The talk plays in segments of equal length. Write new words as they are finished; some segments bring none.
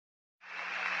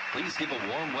Please give a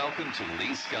warm welcome to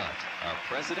Lee Scott, our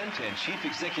President and Chief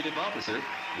Executive Officer,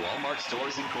 Walmart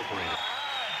Stores Incorporated.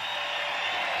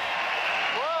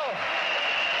 Whoa!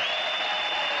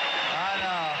 I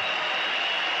know.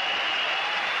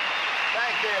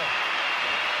 Thank you.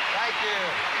 Thank you.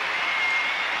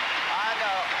 I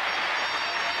know.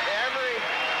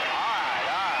 All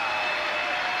right.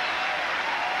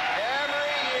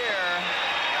 Every year.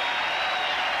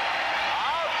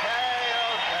 Okay.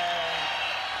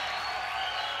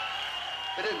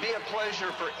 It'd be a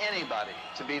pleasure for anybody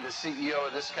to be the CEO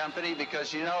of this company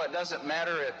because, you know, it doesn't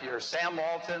matter if you're Sam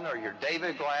Walton or you're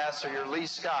David Glass or you're Lee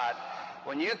Scott.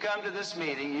 When you come to this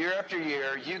meeting year after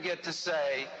year, you get to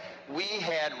say, we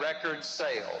had record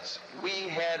sales. We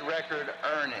had record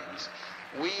earnings.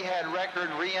 We had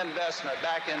record reinvestment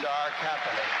back into our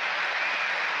company.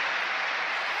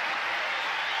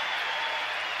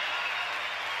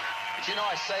 But you know,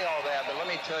 I say all that, but let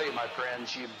me tell you, my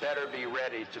friends, you better be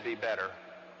ready to be better.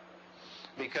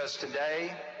 Because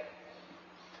today,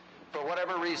 for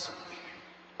whatever reason,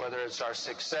 whether it's our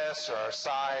success or our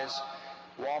size,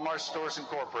 Walmart Stores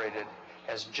Incorporated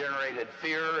has generated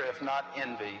fear, if not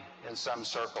envy, in some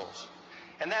circles.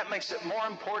 And that makes it more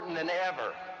important than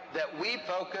ever that we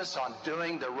focus on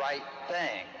doing the right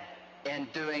thing and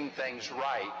doing things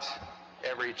right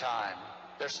every time.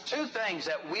 There's two things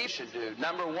that we should do.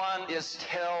 Number one is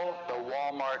tell the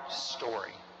Walmart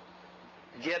story.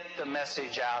 Get the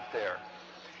message out there.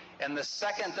 And the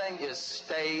second thing is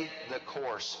stay the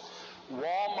course.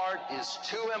 Walmart is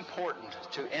too important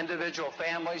to individual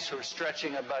families who are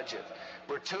stretching a budget.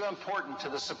 We're too important to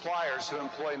the suppliers who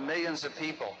employ millions of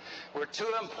people. We're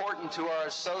too important to our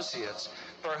associates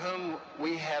for whom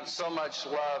we have so much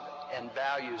love and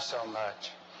value so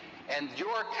much. And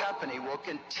your company will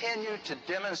continue to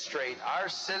demonstrate our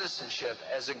citizenship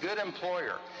as a good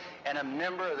employer and a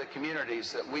member of the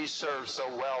communities that we serve so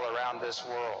well around this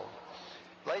world.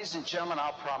 Ladies and gentlemen,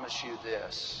 I'll promise you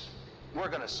this. We're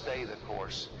going to stay the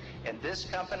course, and this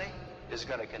company is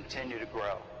going to continue to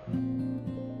grow.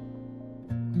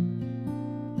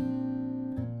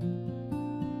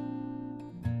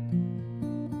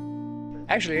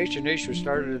 Actually, H&H was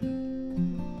started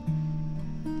in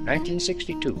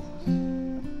 1962.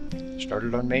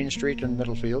 Started on Main Street in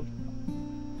Middlefield.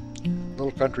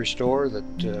 Little country store that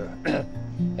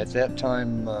at that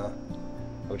time I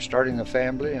was starting a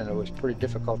family, and it was pretty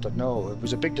difficult to know. It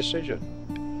was a big decision.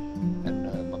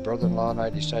 And my brother-in-law and I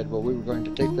decided, well, we were going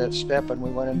to take that step, and we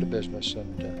went into business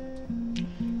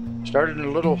and started in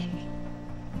a little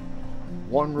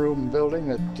one-room building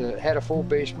that had a full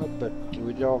basement, but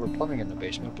we did all the plumbing in the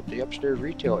basement, but the upstairs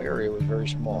retail area was very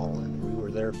small, and we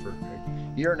were there for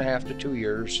a year and a half to 2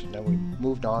 years, and then we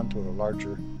moved on to a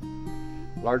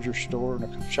larger store and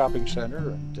a shopping center,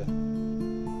 and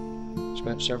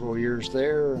spent several years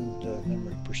there, and then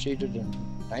we proceeded in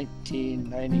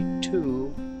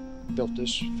 1992, built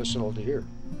this facility here.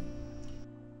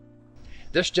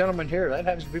 This gentleman here, that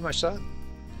happens to be my son.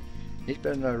 He's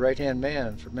been a right-hand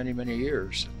man for many, many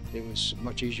years. It was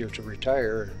much easier to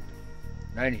retire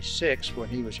in '96 when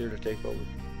he was here to take over.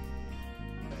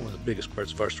 One of the biggest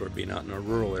parts of our store being out in our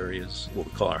rural areas, what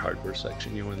we call our hardware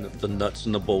section, you know, and the nuts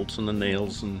and the bolts and the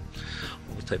nails and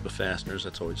all the type of fasteners.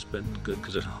 That's always been good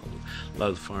because a lot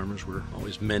of the farmers were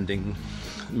always mending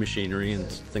machinery and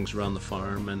things around the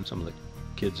farm, and some of the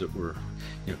kids that were,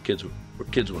 you know, kids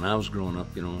when I was growing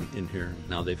up, you know, in here.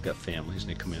 Now they've got families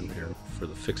and they come in here for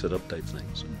the fix-it-up type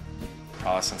things.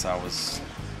 Since I was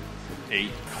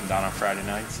 8, come down on Friday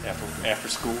nights after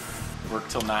school, work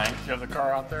till 9. You have the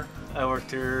car out there? I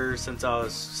worked here since I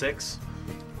was 6.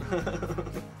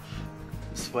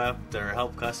 Swept or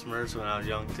helped customers when I was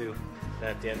young too.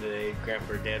 At the end of the day,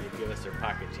 Grandpa or Dad would give us their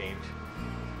pocket change.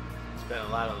 Spent a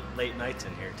lot of late nights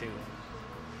in here too,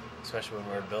 especially when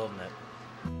we were building it.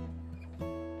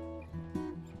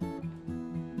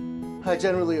 I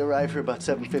generally arrive here about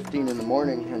 7:15 in the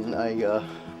morning, and I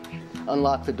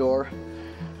unlock the door.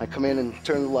 I come in and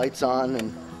turn the lights on,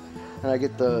 and I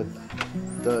get the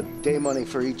day money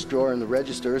for each drawer in the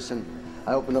registers, and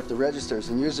I open up the registers.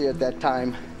 And usually at that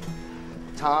time,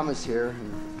 Tom is here,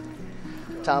 and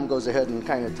Tom goes ahead and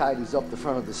kind of tidies up the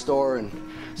front of the store and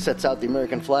sets out the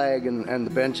American flag and the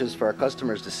benches for our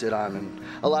customers to sit on. And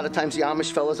a lot of times the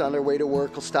Amish fellas on their way to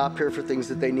work will stop here for things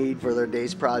that they need for their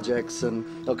day's projects, and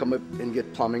they'll come up and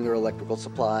get plumbing or electrical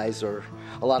supplies, or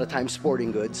a lot of times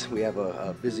sporting goods. We have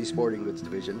a busy sporting goods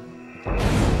division.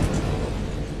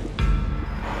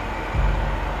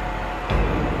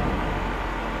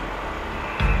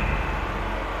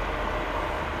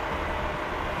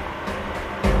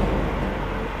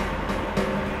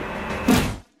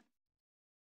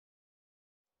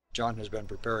 John has been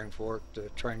preparing for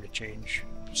it, trying to change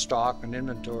stock and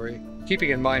inventory, keeping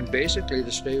in mind basically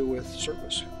to stay with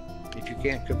service. If you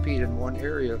can't compete in one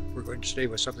area, we're going to stay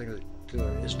with something that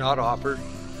is not offered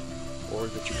or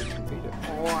that you can compete in.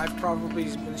 Oh, I've probably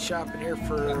been shopping here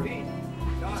for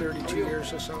 32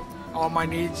 years or so. All my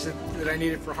needs that I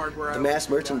needed for hardware. The mass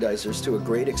merchandisers, to a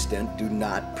great extent, do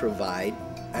not provide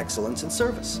excellence in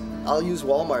service. I'll use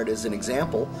Walmart as an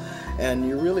example, and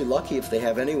you're really lucky if they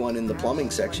have anyone in the plumbing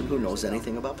section who knows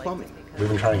anything about plumbing. We've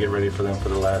been trying to get ready for them for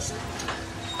the last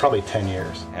probably 10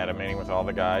 years. Had a meeting with all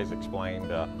the guys, explained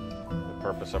the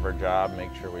purpose of our job,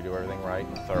 make sure we do everything right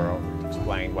and thorough,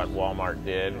 explained what Walmart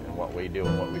did and what we do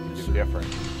and what we can do different.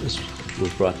 This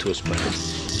was brought to us by a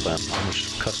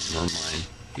Amish customer of mine.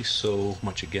 He's so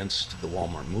much against the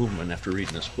Walmart movement after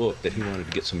reading this book that he wanted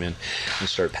to get some in and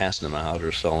start passing them out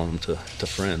or selling them to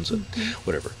friends at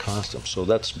whatever it cost them. So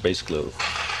that's basically,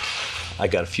 I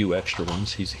got a few extra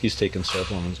ones. He's taken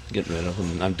several and getting rid of them,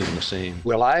 and I'm doing the same.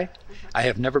 Well, I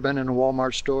have never been in a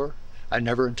Walmart store. I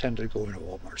never intended to go in a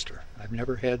Walmart store. I've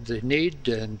never had the need,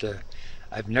 and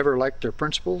I've never liked their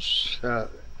principles.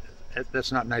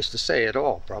 That's not nice to say at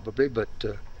all, probably, but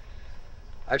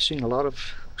I've seen a lot of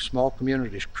small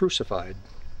communities crucified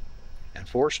and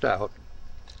forced out,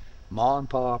 ma and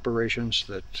pa operations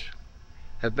that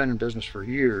have been in business for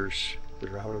years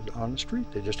that are out on the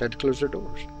street. They just had to close their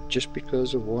doors just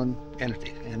because of one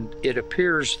entity. And it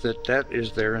appears that that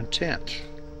is their intent,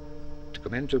 to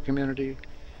come into a community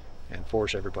and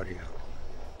force everybody out.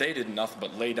 They did nothing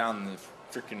but lay down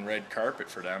the freaking red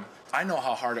carpet for them. I know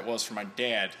how hard it was for my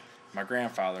dad, my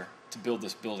grandfather, to build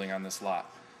this building on this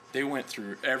lot. They went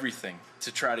through everything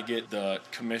to try to get the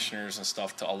commissioners and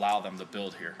stuff to allow them to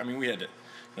build here. I mean, we had to,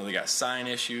 they got sign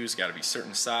issues, got to be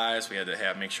certain size. We had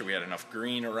to make sure we had enough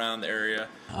green around the area.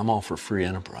 I'm all for free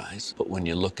enterprise, but when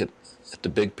you look at the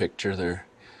big picture, they're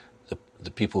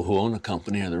the people who own the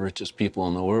company are the richest people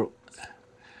in the world.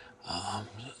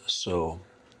 So,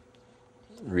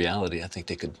 in reality, I think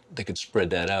they could spread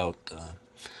that out.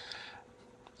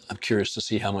 I'm curious to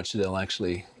see how much they'll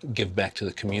actually give back to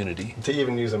the community. To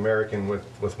even use American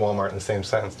with Walmart in the same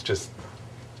sentence, just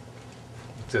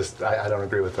I don't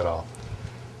agree with it at all.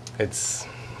 It's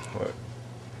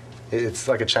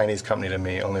like a Chinese company to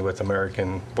me, only with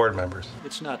American board members.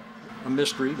 It's not a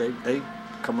mystery. They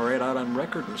come right out on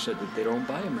record and said that they don't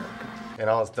buy American. And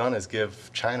all it's done is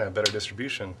give China a better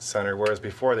distribution center, whereas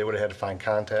before they would have had to find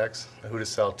contacts, who to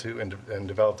sell to, and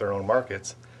develop their own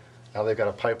markets. Now they've got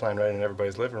a pipeline right in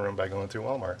everybody's living room by going through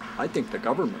Walmart. I think the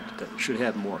government should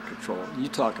have more control. You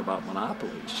talk about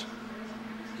monopolies.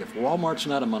 If Walmart's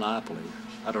not a monopoly,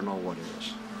 I don't know what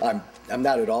is. I'm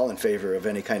not at all in favor of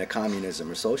any kind of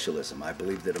communism or socialism. I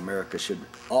believe that America should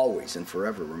always and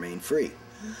forever remain free.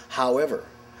 However,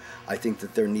 I think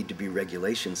that there need to be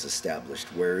regulations established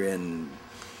wherein,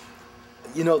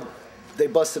 they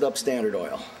busted up Standard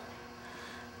Oil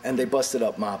and they busted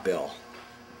up Ma Bell.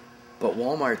 But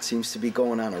Walmart seems to be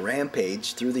going on a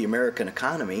rampage through the American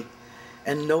economy,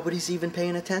 and nobody's even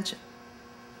paying attention.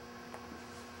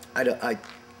 The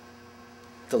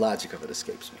logic of it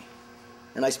escapes me,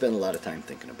 and I spend a lot of time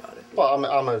thinking about it. Well,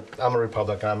 I'm a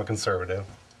Republican. I'm a conservative,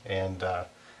 and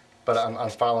but I'm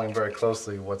following very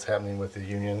closely what's happening with the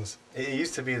unions. It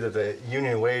used to be that the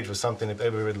union wage was something that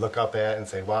everybody would look up at and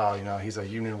say, "Wow, he's a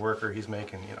union worker. He's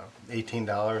making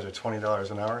 $18 or $20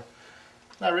 an hour."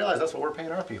 And I realized that's what we're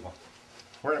paying our people.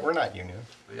 We're not union.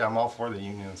 I'm all for the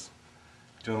unions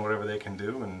doing whatever they can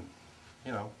do, and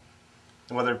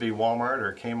whether it be Walmart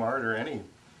or Kmart or any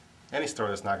store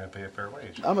that's not going to pay a fair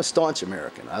wage. I'm a staunch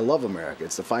American. I love America.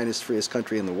 It's the finest, freest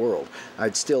country in the world.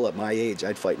 I'd still, at my age,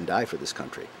 I'd fight and die for this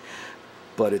country.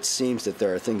 But it seems that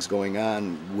there are things going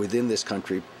on within this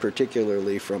country,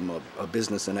 particularly from a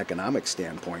business and economic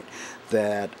standpoint,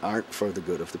 that aren't for the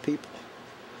good of the people.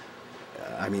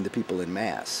 I mean, the people in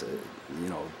mass.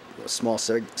 A small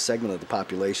segment of the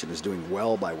population is doing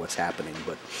well by what's happening,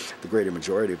 but the greater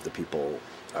majority of the people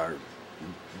are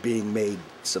being made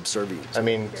subservient. I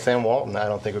mean, Sam Walton, I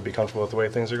don't think would be comfortable with the way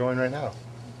things are going right now.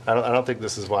 I don't think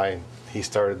this is why he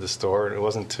started the store. It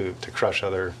wasn't to crush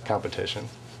other competition.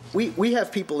 We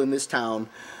have people in this town,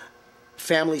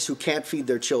 families who can't feed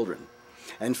their children,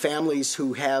 and families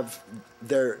who have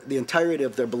the entirety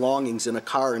of their belongings in a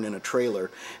car and in a trailer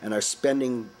and are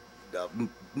spending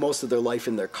most of their life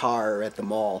in their car or at the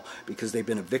mall because they've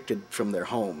been evicted from their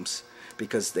homes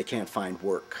because they can't find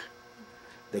work.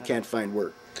 They can't find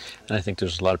work. And I think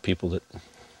there's a lot of people that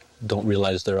don't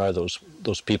realize there are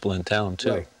those people in town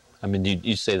too. Right. I mean,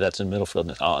 you say that's in Middlefield,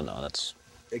 and oh no, that's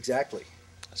exactly.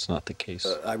 That's not the case.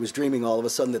 I was dreaming all of a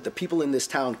sudden that the people in this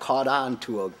town caught on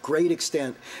to a great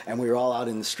extent, and we were all out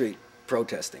in the street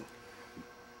protesting.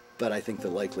 But I think the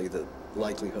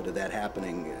likelihood of that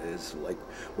happening is like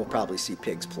we'll probably see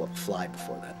pigs fly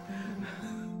before that.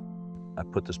 I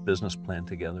put this business plan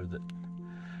together that,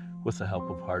 with the help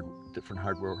of different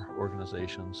hardware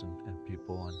organizations and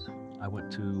people, and I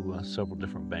went to several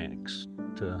different banks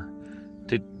to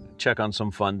check on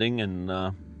some funding.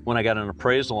 And when I got an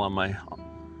appraisal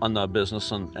on the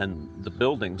business and the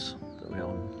buildings, you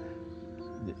know,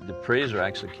 the appraiser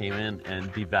actually came in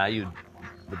and devalued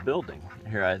the building.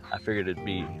 Here, I figured it'd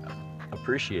be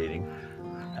appreciating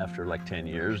after like 10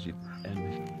 years,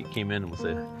 and he came in with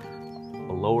a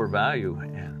lower value,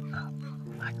 and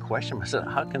I questioned him. I said,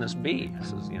 how can this be? I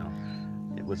says, you know,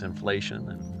 with inflation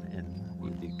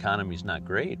and the economy's not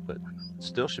great, but it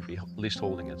still should be at least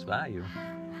holding its value.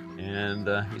 And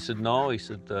he said, no. He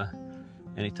said,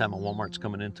 anytime a Walmart's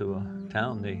coming into a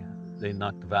town, they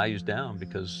knock the values down,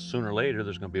 because sooner or later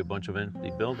there's going to be a bunch of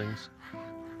empty buildings,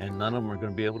 and none of them are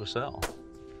going to be able to sell.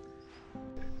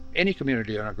 Any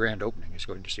community on a grand opening is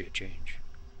going to see a change,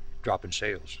 drop in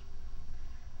sales.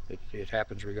 It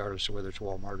happens regardless of whether it's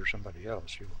Walmart or somebody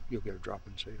else. You'll get a drop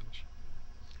in sales.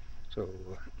 So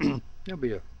there'll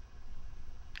be a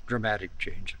dramatic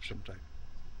change of some type.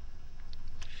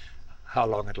 How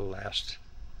long it'll last?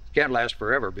 It can't last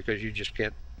forever, because you just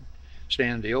can't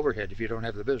stand the overhead if you don't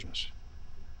have the business.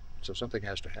 So something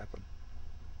has to happen.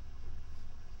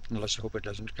 And let's hope it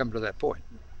doesn't come to that point.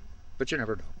 But you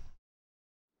never know.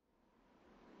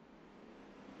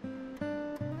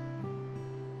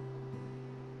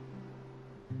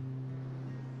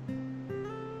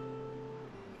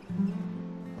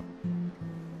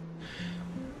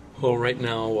 Well, right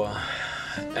now,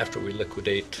 after we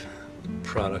liquidate the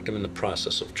product, I'm in the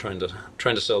process of trying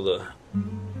to sell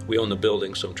we own the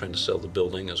building, so I'm trying to sell the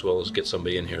building as well as get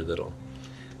somebody in here that'll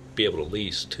be able to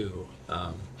lease too.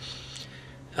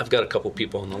 I've got a couple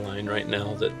people on the line right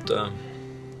now that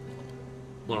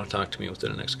want to talk to me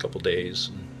within the next couple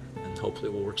days, and hopefully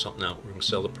we'll work something out. We're going to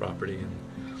sell the property,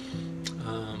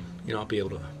 and you know, I'll be able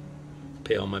to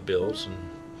pay all my bills and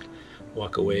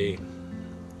walk away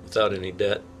without any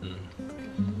debt, and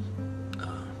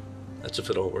that's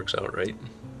if it all works out right.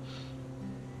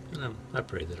 And I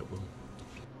pray that it will.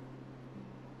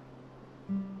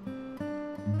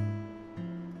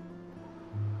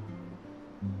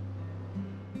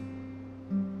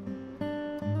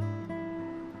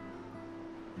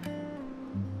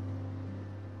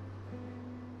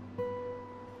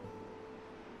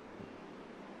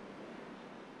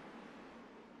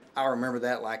 I remember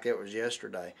that like it was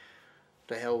yesterday.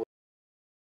 To hell with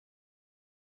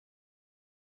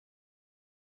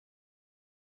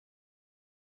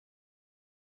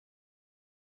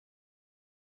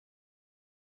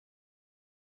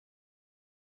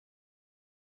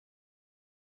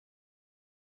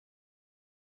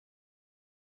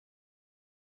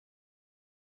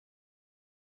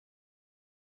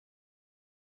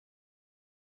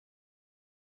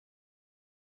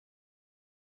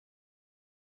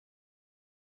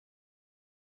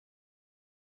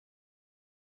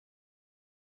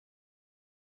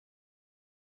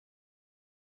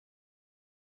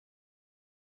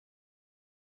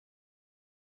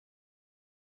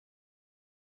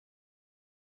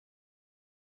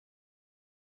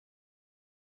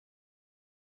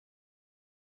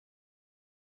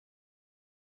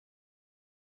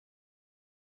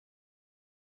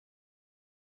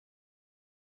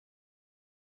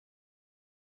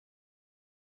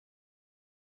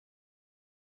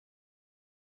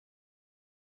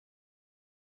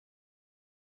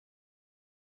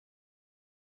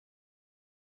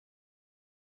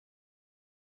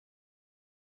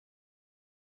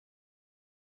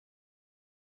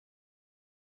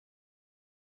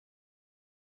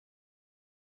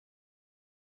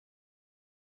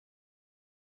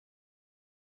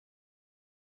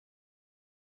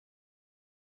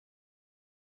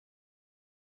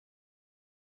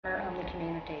of the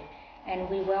community, and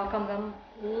we welcome them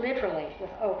literally with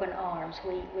open arms.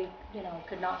 We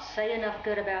could not say enough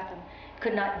good about them,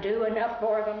 could not do enough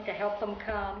for them to help them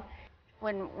come.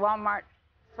 When Walmart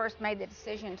first made the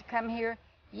decision to come here,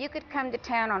 you could come to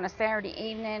town on a Saturday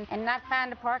evening and not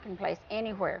find a parking place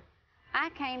anywhere. I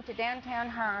came to downtown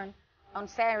Hearne on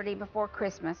Saturday before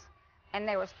Christmas, and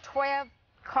there was 12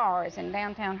 cars in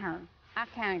downtown Hearne. I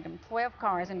counted them, 12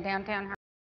 cars in downtown Hearne.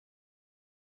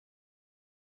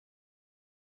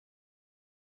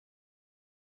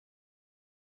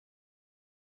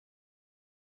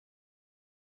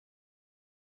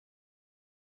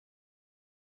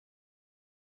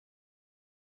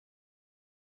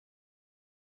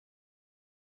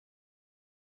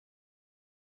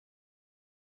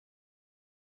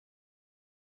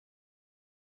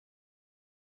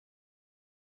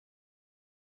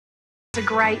 It's a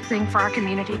great thing for our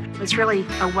community. It's really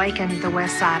awakened the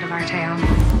west side of our town.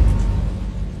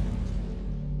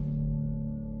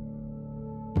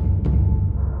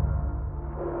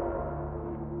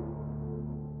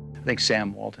 I think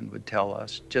Sam Walton would tell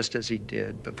us, just as he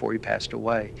did before he passed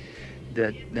away,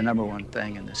 that the number one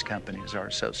thing in this company is our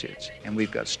associates. And we've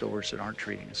got stores that aren't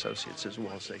treating associates as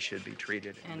well as they should be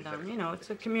treated. And, you know, it's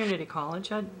a community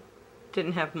college. I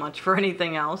didn't have much for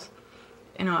anything else.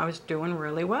 You know, I was doing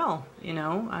really well. You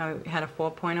know, I had a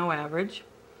 4.0 average.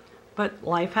 But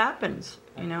life happens.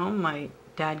 You know, my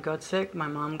dad got sick, my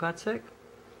mom got sick.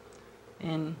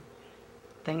 And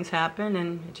things happen,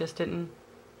 and it just didn't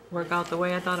work out the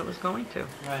way I thought it was going to.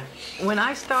 Right. When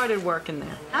I started working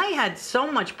there, I had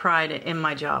so much pride in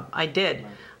my job. I did.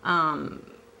 I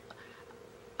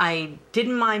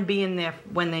didn't mind being there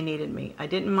when they needed me. I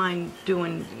didn't mind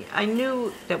doing, I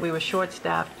knew that we were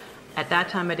short-staffed. At that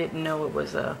time, I didn't know it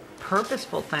was a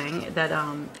purposeful thing, that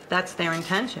that's their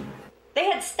intention. They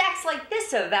had stacks like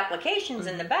this of applications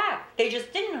in the back. They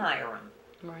just didn't hire them.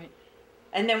 Right.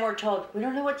 And then we're told, we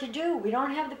don't know what to do. We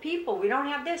don't have the people. We don't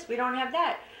have this. We don't have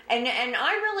that. And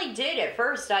I really did at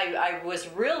first. I was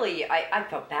really, I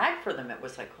felt bad for them. It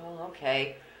was like, oh,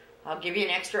 okay, I'll give you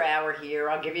an extra hour here.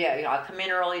 I'll come in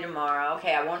early tomorrow.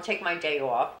 Okay, I won't take my day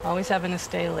off. Always having to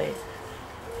stay late.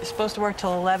 You're supposed to work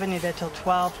till 11, you're there till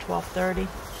 12, 12:30.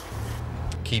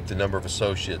 Keep the number of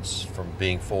associates from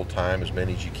being full-time, as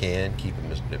many as you can. Keep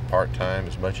them at part-time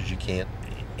as much as you can.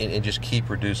 And just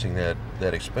keep reducing that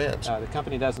expense. The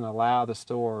company doesn't allow the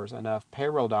stores enough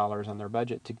payroll dollars on their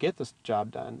budget to get this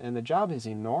job done, and the job is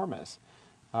enormous.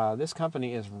 This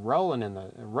company is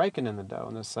raking in the dough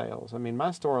in the sales. I mean,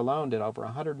 my store alone did over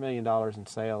 $100 million in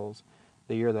sales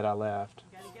the year that I left.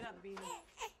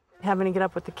 Having to get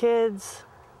up with the kids,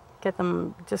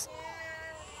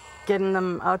 getting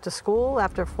them out to school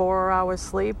after 4 hours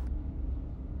sleep.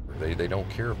 They don't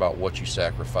care about what you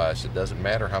sacrifice. It doesn't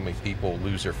matter how many people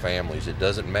lose their families. It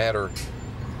doesn't matter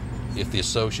if the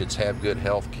associates have good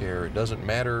health care. It doesn't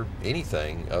matter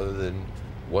anything other than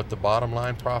what the bottom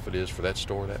line profit is for that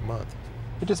store that month.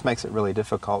 It just makes it really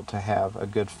difficult to have a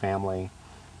good family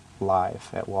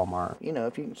life at Walmart. You know,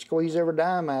 if you can squeeze every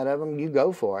dime out of them, you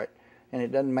go for it. And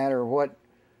it doesn't matter what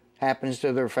happens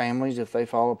to their families. If they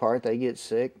fall apart, they get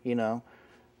sick, you know.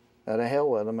 To hell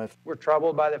with them. We're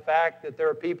troubled by the fact that there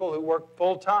are people who work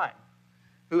full-time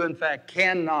who, in fact,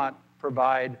 cannot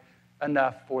provide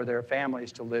enough for their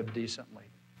families to live decently.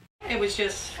 It was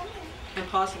just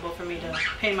impossible for me to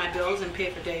pay my bills and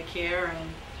pay for daycare and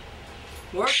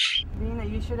work. Nina,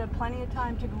 you should have plenty of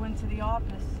time to go into the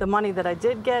office. The money that I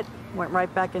did get went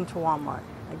right back into Walmart.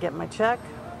 I get my check,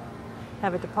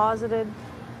 have it deposited,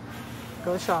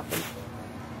 go shopping.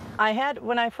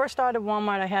 When I first started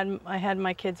Walmart, I had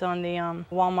my kids on the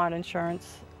Walmart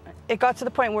insurance. It got to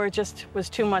the point where it just was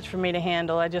too much for me to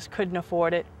handle. I just couldn't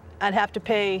afford it. I'd have to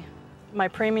pay my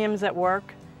premiums at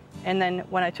work, and then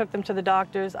when I took them to the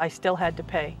doctors, I still had to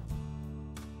pay.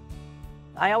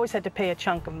 I always had to pay a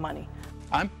chunk of money.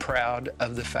 I'm proud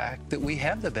of the fact that we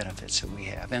have the benefits that we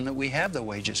have and that we have the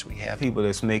wages we have. People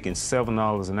that's making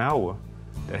 $7 an hour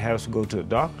that has to go to a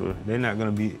doctor, they're not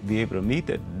going to be able to meet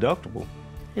that deductible.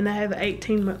 And I have an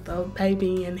 18-month-old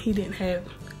baby, and he didn't have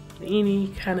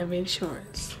any kind of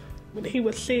insurance. When he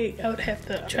was sick, I would have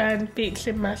to try and fix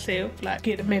it myself, like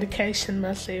get the medication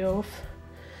myself.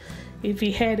 If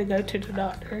he had to go to the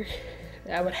doctor,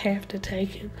 I would have to take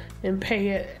him and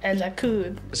pay it as I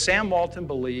could. Sam Walton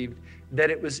believed that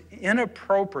it was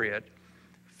inappropriate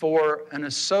for an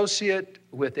associate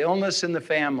with illness in the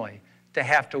family to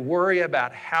have to worry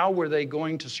about how were they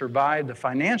going to survive the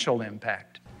financial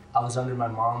impact. I was under my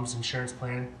mom's insurance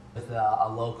plan with a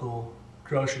local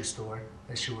grocery store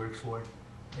that she works for,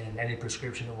 and any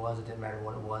prescription it didn't matter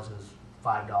what it was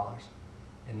 $5.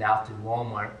 And now through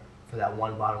Walmart, for that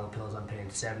one bottle of pills, I'm paying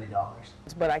 $70.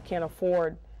 But I can't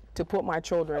afford to put my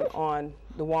children on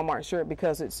the Walmart insurance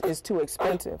because it's too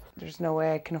expensive. There's no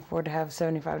way I can afford to have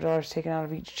 $75 taken out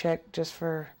of each check just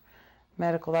for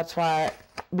medical. That's why,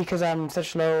 because I'm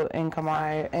such low income,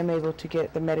 I am able to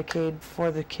get the Medicaid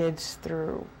for the kids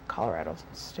through Colorado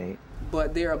State.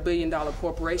 But they're $1 billion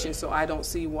corporation, so I don't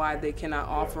see why they cannot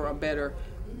offer a better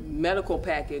medical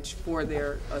package for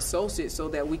their associates so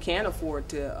that we can afford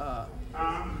to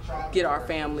get our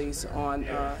families on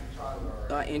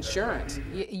insurance.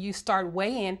 You start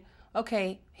weighing,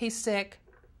 okay, he's sick,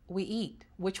 we eat.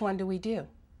 Which one do we do?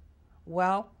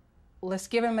 Well, let's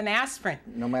give him an aspirin.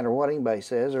 No matter what anybody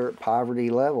says, they're at poverty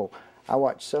level. I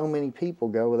watch so many people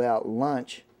go without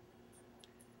lunch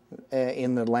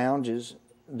in the lounges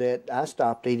that I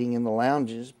stopped eating in the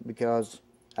lounges because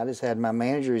I just had my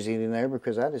managers eating there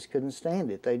because I just couldn't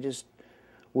stand it. They just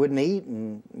wouldn't eat,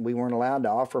 and we weren't allowed to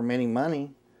offer them any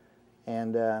money.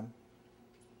 And there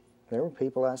were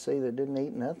people I see that didn't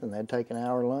eat nothing. They'd take an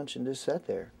hour lunch and just sat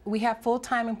there. We have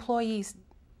full-time employees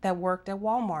that worked at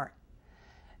Walmart,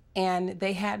 and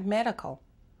they had medical,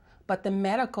 but the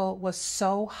medical was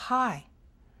so high,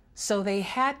 so they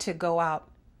had to go out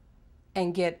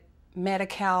and get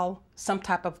Medi-Cal, some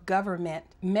type of government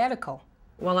medical.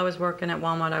 While I was working at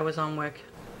Walmart, I was on WIC.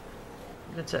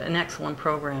 It's an excellent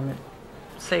program. It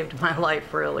saved my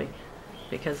life, really,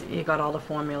 because you got all the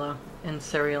formula and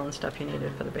cereal and stuff you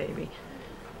needed for the baby.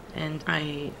 And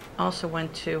I also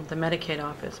went to the Medicaid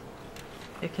office.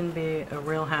 It can be a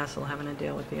real hassle having to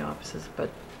deal with the offices, but,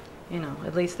 you know,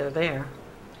 at least they're there.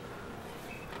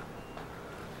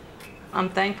 I'm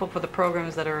thankful for the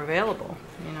programs that are available,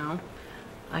 you know.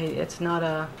 It's not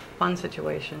a fun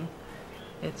situation.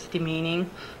 It's demeaning.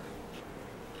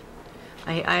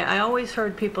 I always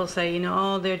heard people say, you know,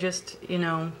 oh, they're just, you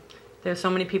know, there's so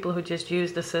many people who just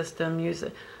use the system, use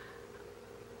it.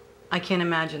 I can't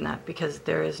imagine that, because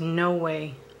there is no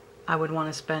way I would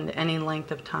want to spend any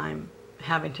length of time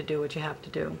having to do what you have to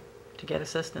do to get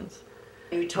assistance.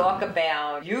 You talk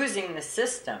about using the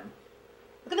system.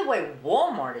 Look at the way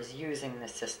Walmart is using the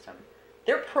system.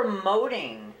 They're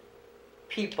promoting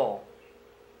people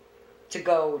to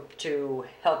go to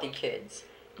Healthy Kids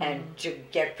and to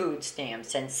get food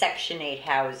stamps and Section 8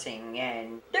 housing,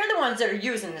 and they're the ones that are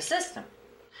using the system.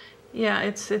 Yeah,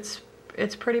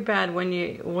 it's pretty bad when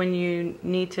you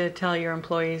need to tell your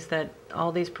employees that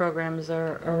all these programs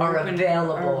are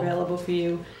available for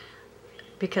you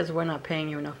because we're not paying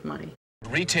you enough money.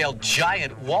 Retail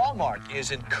giant Walmart is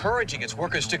encouraging its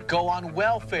workers to go on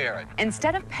welfare.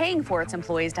 Instead of paying for its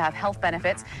employees to have health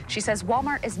benefits, she says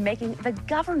Walmart is making the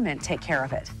government take care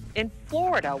of it. In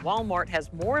Florida, Walmart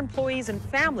has more employees and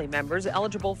family members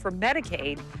eligible for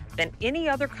Medicaid than any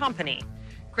other company.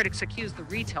 Critics accuse the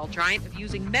retail giant of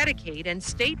using Medicaid and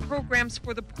state programs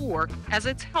for the poor as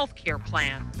its health care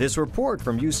plan. This report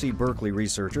from UC Berkeley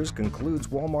researchers concludes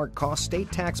Walmart costs state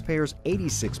taxpayers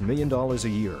 $86 million a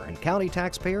year and county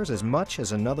taxpayers as much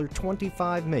as another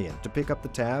 $25 million to pick up the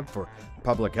tab for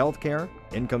public health care,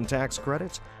 income tax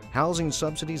credits, housing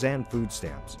subsidies, and food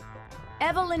stamps.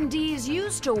 Evelyn Dees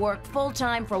used to work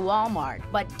full-time for Walmart,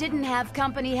 but didn't have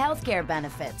company health care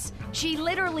benefits. She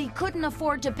literally couldn't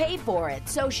afford to pay for it,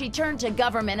 so she turned to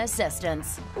government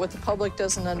assistance. What the public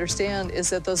doesn't understand is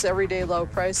that those everyday low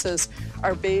prices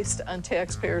are based on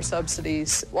taxpayer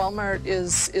subsidies. Walmart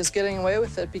is getting away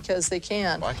with it because they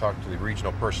can. I talked to the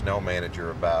regional personnel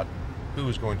manager about who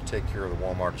was going to take care of the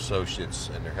Walmart associates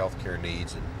and their health care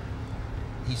needs, and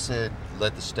he said,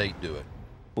 let the state do it.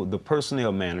 The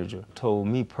personnel manager told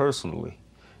me personally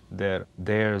that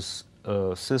there's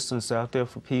assistance out there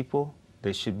for people.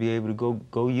 They should be able to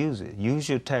go use it. Use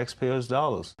your taxpayers'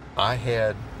 dollars. I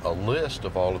had a list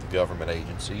of all of the government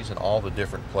agencies and all the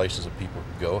different places that people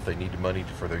could go if they needed money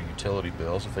for their utility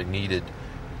bills, if they needed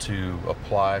to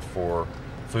apply for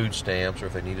food stamps, or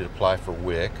if they needed to apply for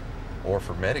WIC or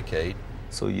for Medicaid.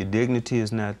 So your dignity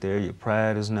is not there, your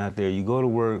pride is not there. You go to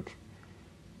work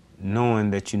knowing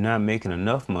that you're not making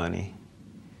enough money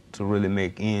to really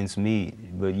make ends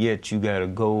meet, but yet you gotta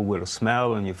go with a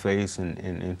smile on your face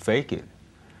and fake it.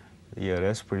 Yeah,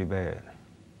 that's pretty bad.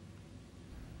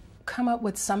 Come up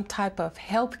with some type of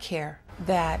health care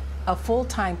that a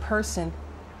full-time person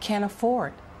can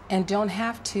afford and don't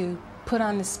have to put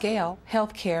on the scale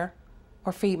health care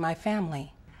or feed my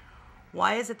family.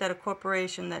 Why is it that a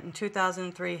corporation that in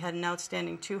 2003 had an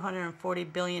outstanding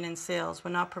 $240 billion in sales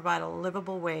would not provide a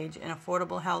livable wage and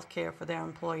affordable health care for their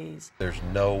employees? There's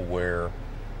nowhere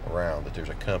around that there's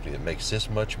a company that makes this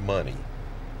much money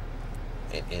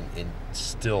and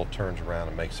still turns around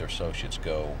and makes their associates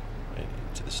go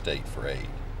to the state for aid.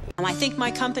 I think my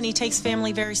company takes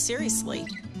family very seriously,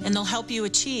 and they'll help you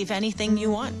achieve anything you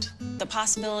want. The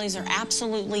possibilities are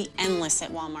absolutely endless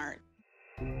at Walmart.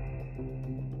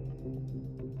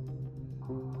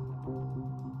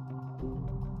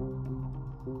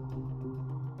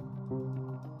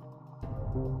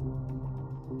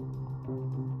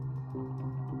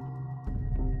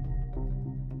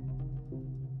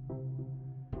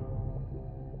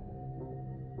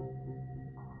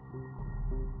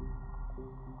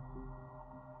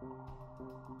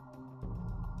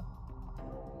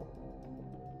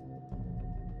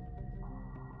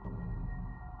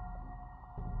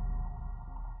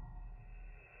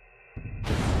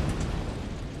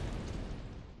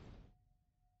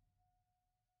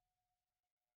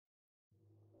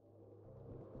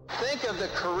 think of the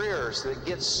careers that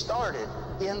get started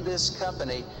in this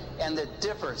company and the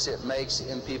difference it makes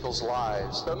in people's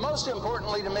lives. But most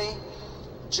importantly to me,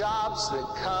 jobs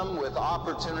that come with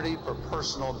opportunity for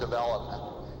personal development.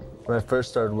 When I first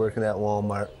started working at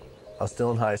Walmart, I was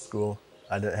still in high school.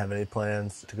 I didn't have any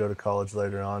plans to go to college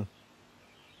later on.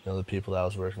 You know, the people that I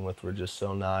was working with were just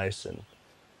so nice, and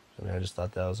I mean, I just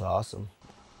thought that was awesome.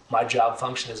 My job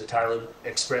function as a Tyler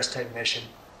Express technician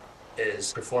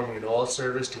is performing an oil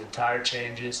service, doing tire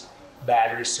changes,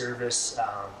 battery service,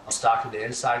 stocking the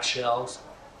inside shelves,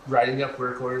 writing up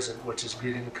work orders, which is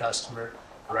greeting the customer,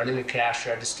 running a cash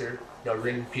register, you know,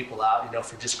 ringing people out, you know,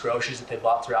 for just groceries that they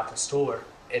bought throughout the store,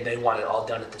 and they want it all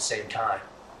done at the same time.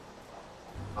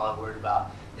 All I'm worried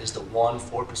about is the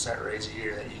 4% raise a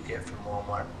year that you get from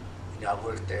Walmart. You know, I've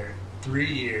worked there 3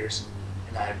 years,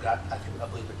 and I've got, I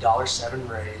believe, a $1.07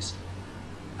 raise.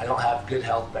 I don't have good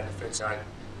health benefits. I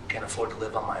can't afford to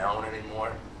live on my own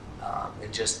anymore.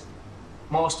 And just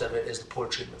most of it is the poor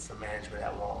treatment from management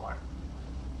at Walmart.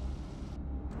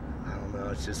 I don't know,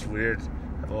 it's just weird.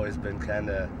 I've always been kind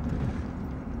of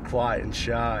quiet and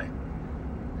shy.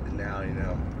 And now, you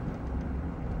know,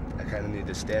 I kind of need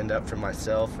to stand up for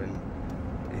myself and,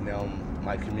 you know,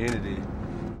 my community.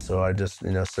 So I just,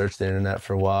 you know, searched the internet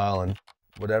for a while, and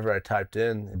whatever I typed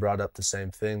in, it brought up the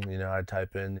same thing. You know, I'd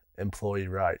type in employee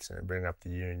rights and it'd bring up the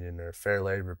union, or fair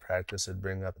labor practice, it'd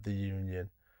bring up the union.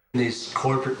 These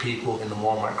corporate people in the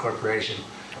Walmart Corporation,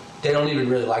 they don't even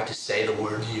really like to say the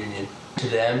word union. To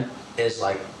them, it's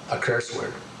like a curse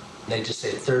word. They just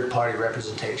say third-party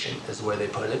representation is the way they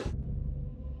put it.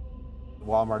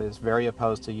 Walmart is very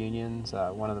opposed to unions,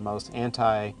 one of the most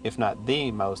if not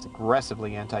the most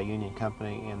aggressively anti-union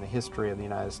company in the history of the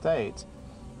United States.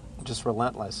 Just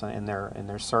relentless in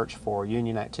their search for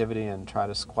union activity and try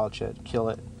to squelch it, kill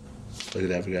it. Look at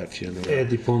that, we got a few in the room. Ed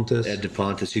DePontis. Ed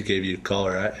DePontis, he gave you a call,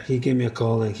 right? He gave me a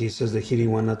call, and he says that he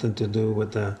didn't want nothing to do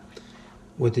with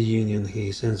the union.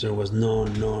 He says there was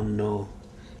no.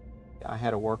 I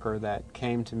had a worker that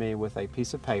came to me with a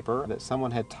piece of paper that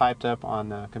someone had typed up on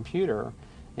the computer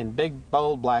in big,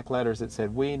 bold black letters that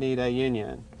said, "We need a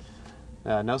union."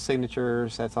 No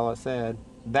signatures, that's all it said.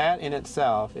 That in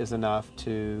itself is enough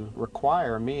to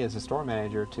require me as a store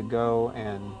manager to go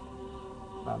and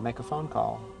make a phone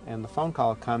call. And the phone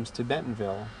call comes to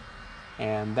Bentonville.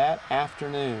 And that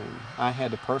afternoon, I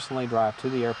had to personally drive to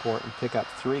the airport and pick up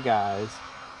 3 guys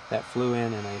that flew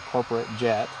in a corporate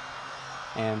jet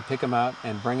and pick them up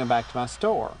and bring them back to my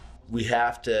store. We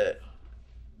have to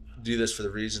do this for the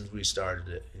reasons we started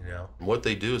it, you know. What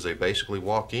they do is they basically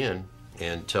walk in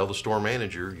and tell the store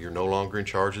manager, you're no longer in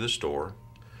charge of the store.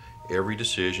 Every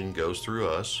decision goes through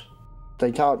us.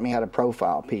 They taught me how to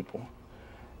profile people.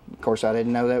 Of course, I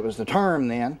didn't know that was the term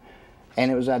then, and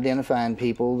it was identifying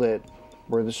people that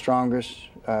were the strongest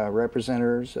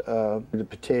representatives of the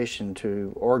petition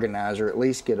to organize or at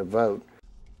least get a vote.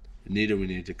 Anita, we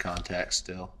need to contact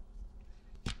still.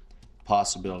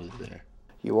 Possibility there.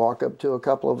 You walk up to a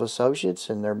couple of associates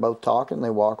and they're both talking, they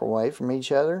walk away from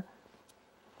each other,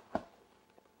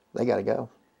 they got to go.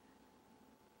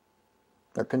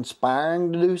 They're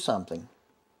conspiring to do something.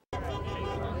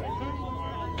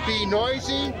 Be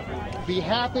noisy, be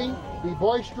happy, be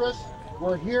boisterous.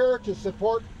 We're here to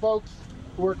support folks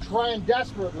who are trying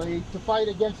desperately to fight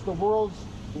against the world's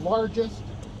largest,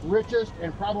 richest,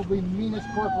 and probably meanest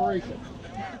corporation.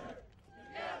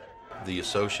 The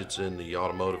associates in the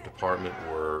automotive department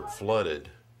were flooded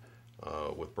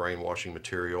with brainwashing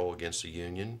material against the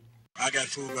union. I got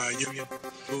fooled by a union,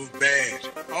 fooled bad.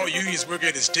 All unions work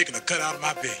at is taking a cut out of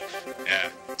my pay. Yeah,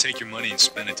 take your money and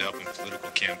spend it to help in political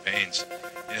campaigns.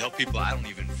 And help people I don't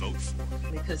even vote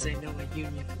for. Because they know a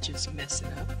union could just mess it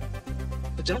up.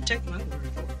 But don't take my word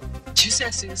for it. Just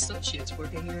ask the associates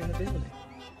working here in the building.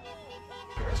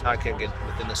 I can't get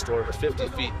within the store for 50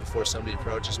 feet before somebody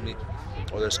approaches me,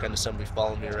 or there's kind of somebody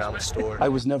following me around the store. I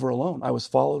was never alone. I was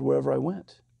followed wherever I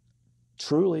went.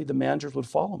 Truly, the managers would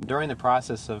follow me. During the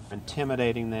process of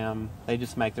intimidating them, they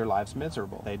just make their lives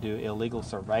miserable. They do illegal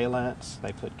surveillance.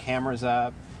 They put cameras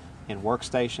up in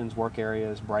workstations, work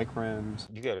areas, break rooms.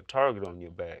 You got a target on your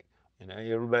back, and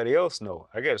everybody else know.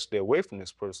 I got to stay away from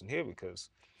this person here because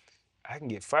I can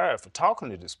get fired for talking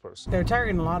to this person. They're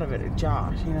targeting a lot of it at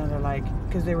Josh. You know, they're like,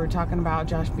 because they were talking about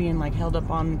Josh being like held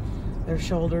up on their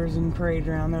shoulders and paraded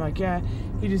around. They're like, yeah,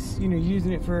 he just, you know,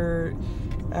 using it for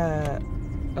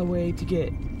a way to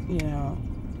get, you know,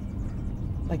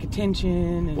 like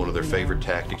attention. And, one of their favorite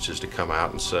tactics is to come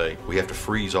out and say, we have to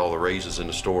freeze all the raises in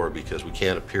the store because we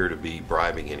can't appear to be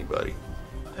bribing anybody.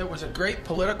 It was a great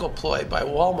political ploy by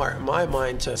Walmart, in my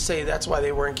mind, to say that's why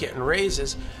they weren't getting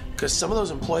raises, because some of those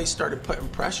employees started putting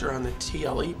pressure on the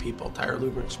TLE people, Tire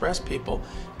Lubricant Express people,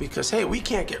 because, hey, we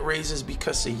can't get raises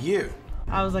because of you.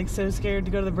 I was like so scared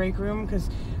to go to the break room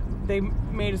because they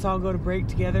made us all go to break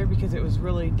together because it was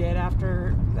really dead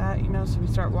after that, you know, so we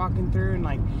start walking through and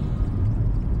like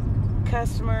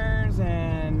customers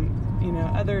and, you know,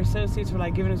 other associates were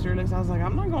like giving us dirty looks. I was like,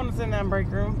 I'm not going to sit in that break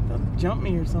room. They'll jump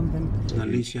me or something.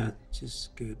 Alicia, she's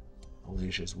good.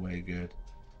 Alicia's way good.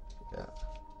 Yeah.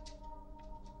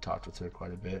 Talked with her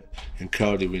quite a bit. And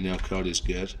Cody, we know Cody's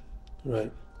good.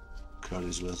 Right.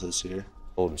 Cody's with us here.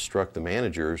 We'll instruct the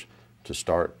managers to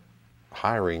start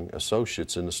hiring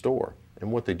associates in the store.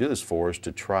 And what they do this for is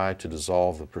to try to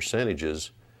dissolve the percentages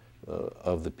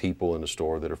of the people in the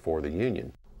store that are for the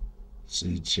union.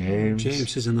 See, James.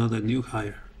 James is another new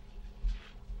hire.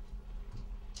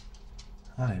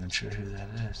 I'm not even sure who that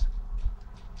is.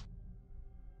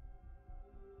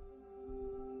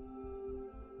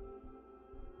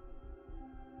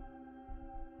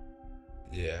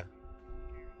 Yeah.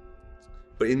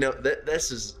 But you know,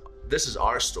 this is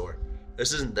our store.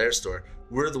 This isn't their store.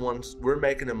 We're the ones, we're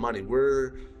making the money.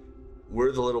 We're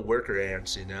the little worker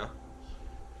ants, you know?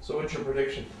 So what's your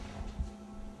prediction?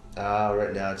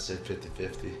 Right now I'd say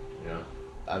 50-50. Yeah.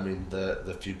 I mean,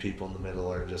 the few people in the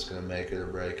middle are just gonna make it or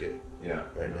break it. Yeah.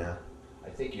 Right now. I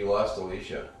think you lost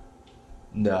Alicia.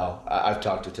 No, I've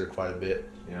talked with her quite a bit.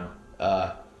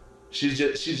 Yeah. She's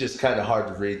just kind of hard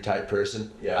to read type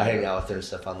person. Yeah. I hang out with her and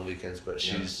stuff on the weekends, but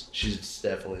she's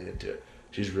definitely into it.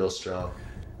 She's real strong.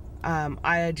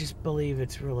 I just believe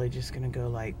it's really just gonna go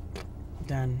like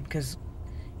done because,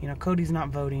 you know, Cody's not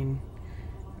voting,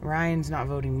 Ryan's not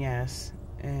voting yes,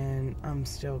 and I'm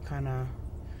still kind of.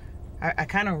 I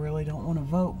kind of really don't want to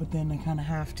vote, but then I kind of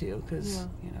have to because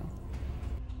you know.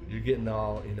 You're getting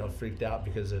all, you know, freaked out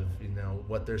because of, you know,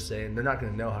 what they're saying. They're not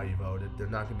going to know how you voted. They're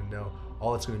not going to know.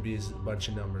 All it's going to be is a bunch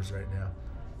of numbers right now.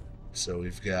 So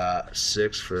we've got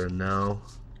 6 for a no,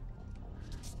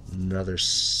 another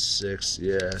 6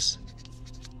 yes.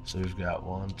 So we've got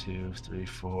 1, 2, 3,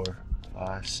 4,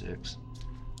 5, 6,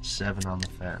 7 on the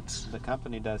fence. The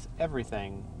company does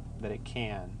everything that it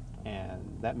can,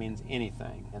 and that means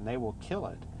anything, and they will kill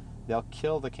it. They'll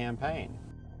kill the campaign.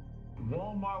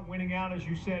 Walmart winning out, as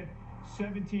you said,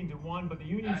 17-1, but the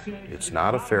union says it's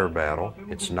not a fair battle.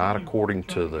 It's not according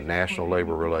to the National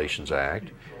Labor Relations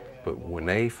Act. But when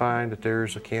they find that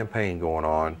there's a campaign going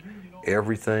on,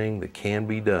 everything that can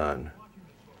be done,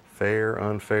 fair,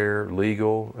 unfair,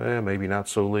 legal, maybe not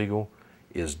so legal,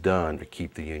 is done to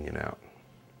keep the union out.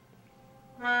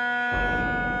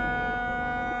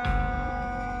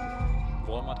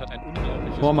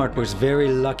 Walmart was very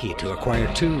lucky to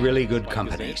acquire 2 really good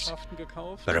companies.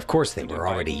 But of course they were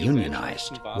already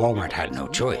unionized. Walmart had no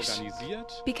choice.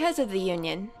 Because of the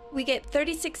union, we get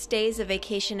 36 days of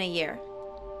vacation a year.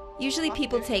 Usually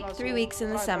people take 3 weeks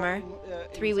in the summer,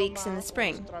 3 weeks in the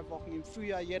spring.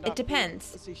 It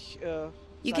depends.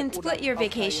 You can split your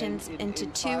vacations into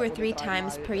 2 or 3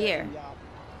 times per year,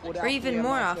 or even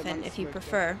more often if you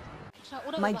prefer.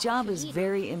 My job is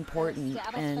very important,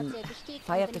 and if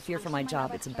I have to fear for my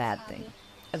job, it's a bad thing.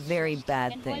 A very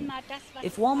bad thing.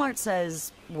 If Walmart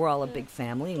says we're all a big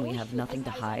family and we have nothing to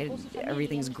hide,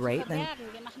 everything's great, then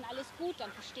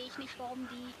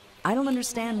I don't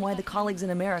understand why the colleagues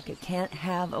in America can't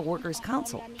have a workers'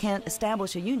 council, can't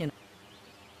establish a union.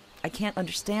 I can't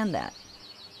understand that.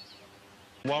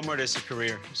 Walmart is a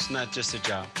career. It's not just a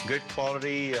job. Good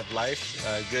quality of life,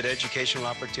 good educational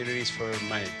opportunities for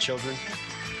my children.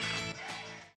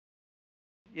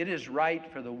 It is right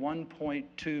for the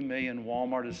 1.2 million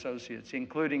Walmart associates,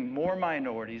 including more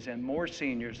minorities and more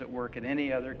seniors that work at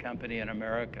any other company in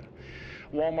America.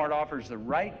 Walmart offers the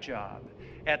right job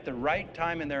at the right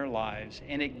time in their lives,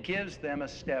 and it gives them a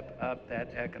step up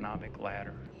that economic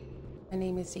ladder. My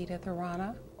name is Edith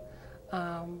Arana.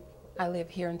 I live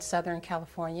here in Southern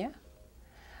California.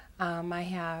 I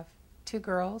have 2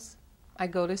 girls. I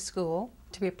go to school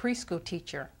to be a preschool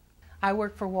teacher. I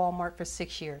worked for Walmart for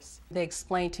 6 years. They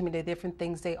explained to me the different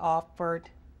things they offered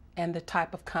and the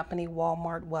type of company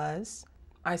Walmart was.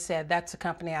 I said, that's a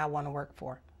company I want to work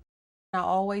for. I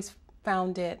always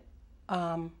found it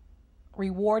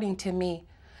rewarding to me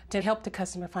to help the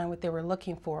customer find what they were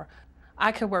looking for.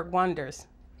 I could work wonders.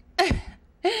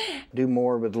 Do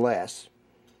more with less.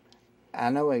 I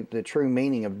know the true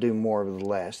meaning of do more with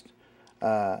less.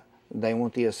 They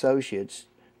want the associates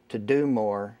to do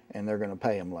more, and they're going to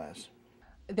pay them less.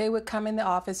 They would come in the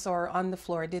office or on the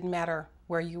floor, it didn't matter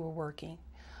where you were working.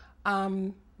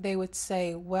 They would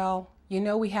say, well, you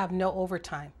know, we have no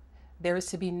overtime. There is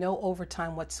to be no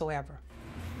overtime whatsoever.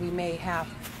 We may have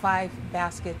 5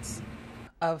 baskets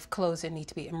of clothes that need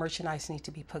to be, merchandise need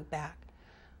to be put back.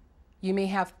 You may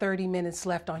have 30 minutes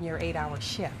left on your 8-hour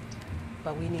shift,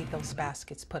 but we need those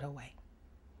baskets put away.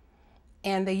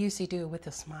 And they usually do it with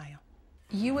a smile.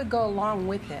 You would go along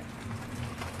with it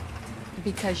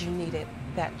because you needed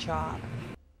that job.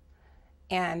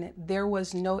 And there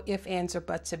was no ifs, ands, or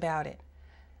buts about it.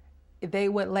 They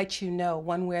would let you know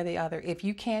one way or the other, if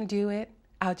you can't do it,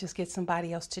 I'll just get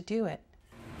somebody else to do it.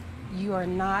 You are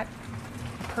not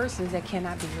a person that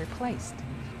cannot be replaced.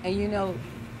 And you know,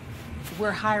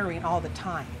 we're hiring all the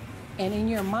time. And in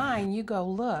your mind, you go,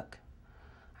 look,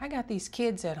 I got these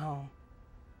kids at home.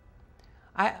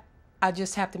 I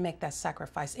just have to make that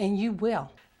sacrifice, and you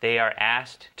will. They are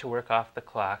asked to work off the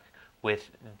clock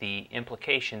with the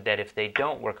implication that if they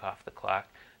don't work off the clock,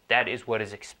 that is what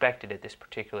is expected at this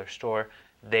particular store,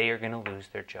 they are going to lose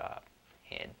their job.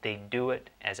 And they do it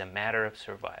as a matter of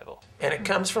survival. And it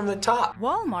comes from the top.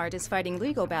 Walmart is fighting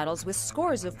legal battles with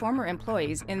scores of former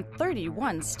employees in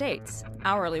 31 states.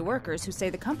 Hourly workers who say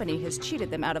the company has cheated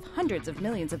them out of hundreds of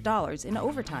millions of dollars in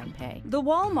overtime pay. The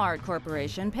Walmart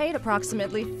Corporation paid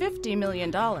approximately $50 million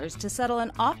to settle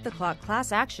an off-the-clock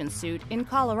class action suit in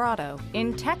Colorado.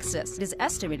 In Texas, it is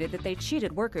estimated that they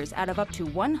cheated workers out of up to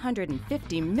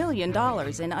 $150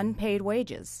 million in unpaid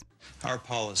wages. Our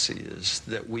policy is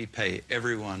that we pay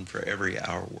everyone for every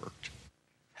hour worked.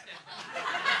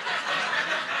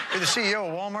 You're the CEO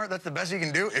of Walmart, that's the best you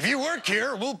can do? If you work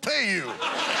here, we'll pay you.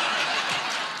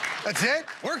 That's it?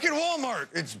 Work at Walmart.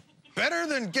 It's better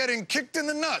than getting kicked in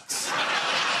the nuts.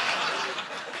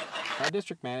 Our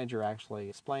district manager actually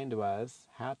explained to us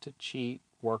how to cheat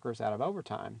workers out of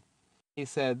overtime. He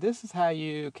said, this is how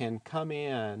you can come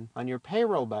in on your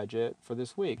payroll budget for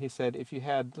this week. He said, if you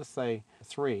had, let's say,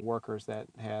 3 workers that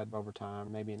had overtime,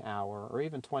 maybe an hour, or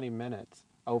even 20 minutes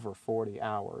over 40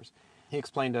 hours, he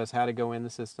explained to us how to go in the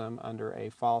system under a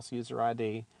false user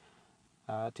ID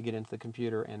to get into the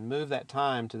computer and move that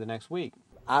time to the next week.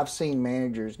 I've seen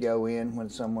managers go in when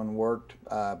someone worked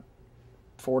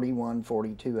 41,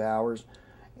 42 hours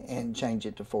and change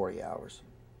it to 40 hours.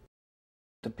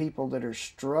 The people that are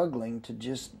struggling to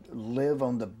just live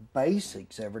on the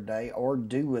basics every day or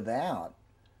do without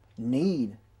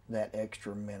need that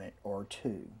extra minute or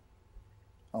 2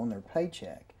 on their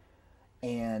paycheck.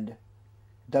 And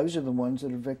those are the ones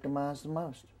that are victimized the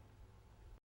most.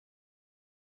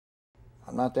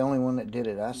 I'm not the only one that did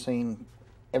it. I've seen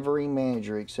every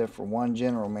manager except for one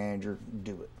general manager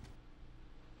do it.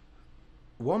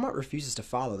 Walmart refuses to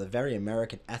follow the very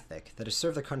American ethic that has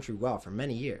served the country well for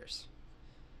many years.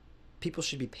 People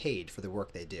should be paid for the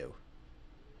work they do.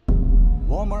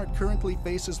 Walmart currently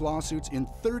faces lawsuits in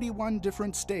 31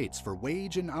 different states for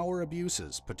wage and hour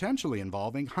abuses, potentially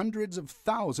involving hundreds of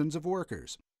thousands of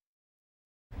workers.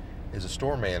 As a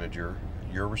store manager,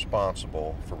 you're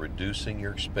responsible for reducing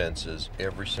your expenses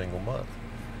every single month.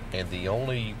 And the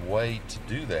only way to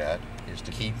do that is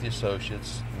to keep the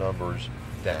associates' numbers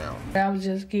down. I was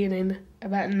just getting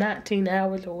about 19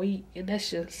 hours a week, and that's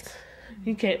just,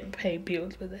 you can't pay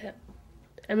bills with that.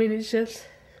 I mean, it's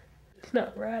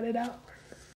not right at all.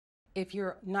 If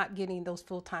you're not getting those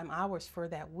full-time hours for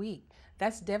that week,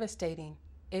 that's devastating.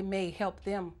 It may help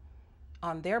them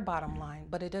on their bottom line,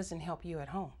 but it doesn't help you at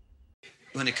home.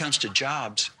 When it comes to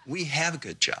jobs, we have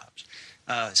good jobs.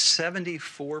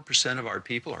 74% of our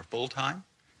people are full-time.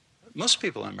 Most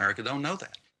people in America don't know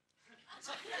that.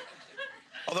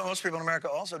 Although most people in America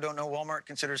also don't know Walmart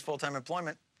considers full-time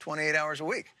employment 28 hours a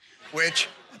week, which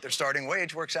at their starting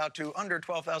wage works out to under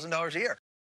 $12,000 a year.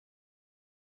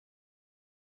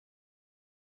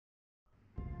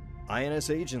 INS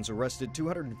agents arrested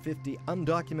 250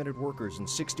 undocumented workers in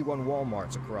 61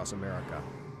 Walmarts across America.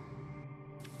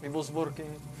 We was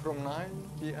working from 9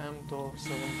 p.m. to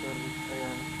 7:30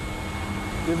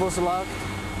 a.m. We was locked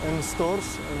in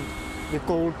stores and we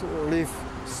could leave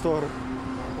store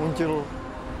until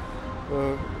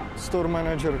store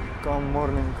manager come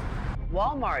morning.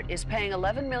 Walmart is paying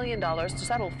 $11 million to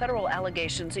settle federal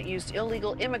allegations it used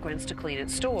illegal immigrants to clean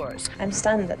its stores. I'm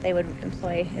stunned that they would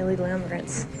employ illegal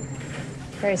immigrants.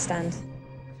 Very stunned.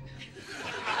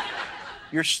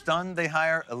 You're stunned they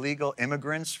hire illegal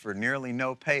immigrants for nearly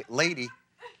no pay? Lady,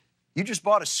 you just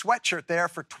bought a sweatshirt there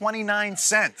for 29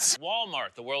 cents.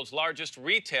 Walmart, the world's largest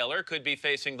retailer, could be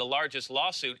facing the largest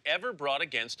lawsuit ever brought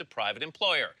against a private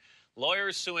employer.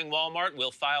 Lawyers suing Walmart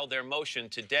will file their motion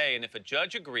today, and if a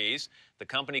judge agrees, the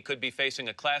company could be facing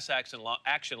a class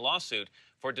action lawsuit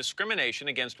for discrimination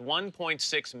against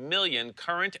 1.6 million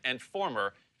current and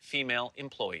former female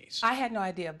employees. I had no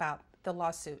idea about the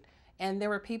lawsuit, and there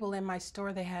were people in my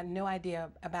store that had no idea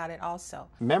about it also.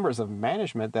 Members of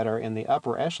management that are in the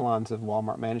upper echelons of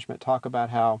Walmart management talk about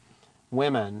how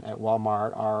women at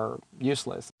Walmart are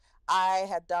useless. I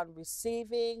had done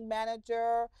receiving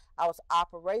manager, I was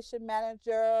operation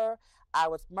manager, I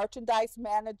was merchandise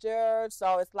manager,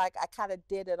 so it's like I kind of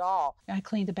did it all. I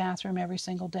cleaned the bathroom every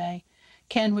single day.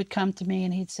 Ken would come to me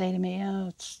and he'd say to me, "Oh,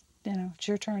 it's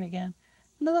your turn again."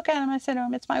 And I look at him, I said to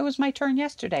him, it was my turn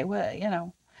yesterday,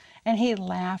 And he'd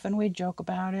laugh and we'd joke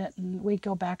about it and we'd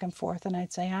go back and forth and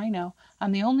I'd say, "I know,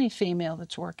 I'm the only female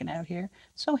that's working out here,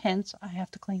 so hence I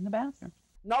have to clean the bathroom."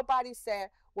 Nobody said,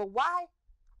 "Well, why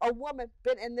a woman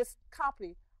been in this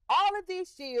company all of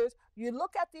these years?" You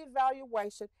look at the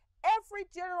evaluation, every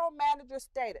general manager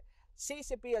stated she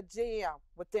should be a GM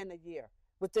within a year,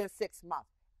 within 6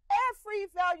 months. Every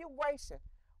evaluation.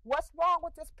 What's wrong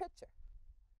with this picture?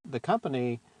 The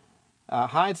company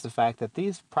hides the fact that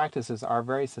these practices are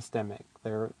very systemic.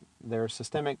 They're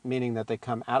systemic, meaning that they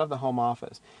come out of the home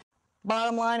office.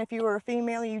 Bottom line, if you were a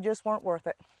female, you just weren't worth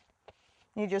it.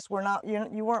 You just were not,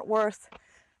 you weren't worth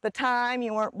the time,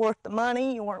 you weren't worth the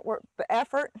money, you weren't worth the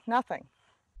effort, nothing.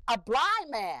 A blind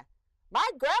man. My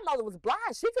grandmother was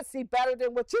blind. She could see better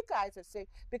than what you guys have seen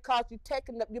because you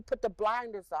put the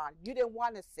blinders on. You didn't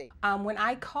want to see. When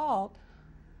I called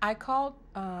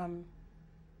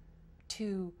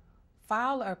to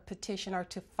file a petition or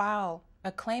to file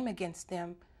a claim against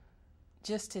them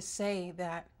just to say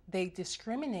that they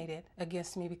discriminated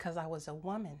against me because I was a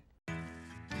woman.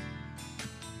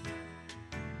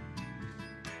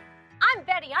 I'm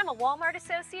Betty. I'm a Walmart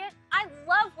associate. I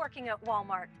love working at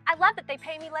Walmart. I love that they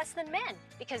pay me less than men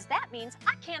because that means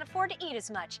I can't afford to eat as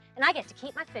much and I get to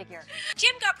keep my figure.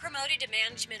 Jim got promoted to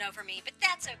management over me, but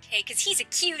that's okay because he's a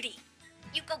cutie.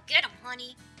 You go get him,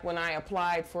 honey. When I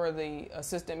applied for the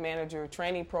assistant manager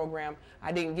training program,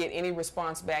 I didn't get any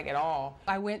response back at all.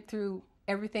 I went through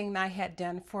everything that I had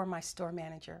done for my store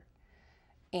manager.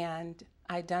 And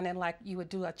I done it like you would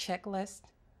do a checklist.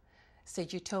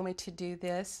 Said, "You told me to do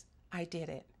this, I did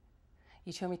it.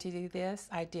 You told me to do this,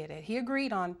 I did it." He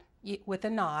agreed on with a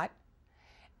nod.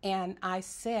 And I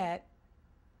said,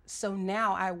 "So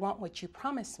now I want what you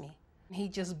promised me." He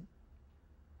just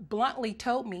bluntly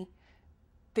told me,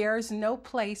 "There's no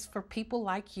place for people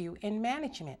like you in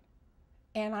management."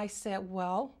 And I said,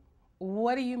 "Well,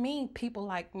 what do you mean people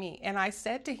like me?" And I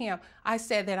said to him, I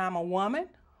said that I'm a woman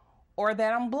or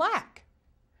that I'm black.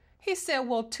 He said,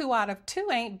 "Well, 2 out of 2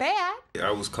 ain't bad."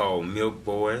 I was called milk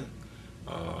boy,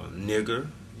 nigger,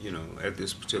 at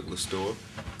this particular store.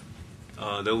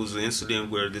 There was an incident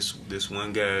where this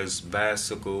one guy's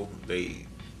bicycle, they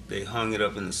hung it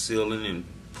up in the ceiling and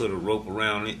put a rope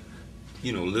around it.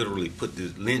 Literally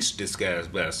lynched this guy's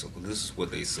bicycle. This is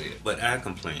what they said. But I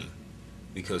complained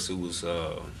because it was,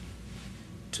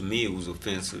 to me, it was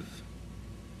offensive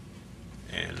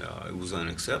and it was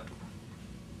unacceptable.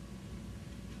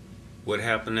 What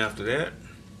happened after that?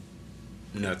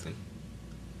 Nothing.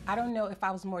 I don't know if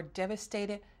I was more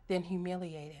devastated than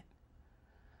humiliated.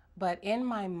 But in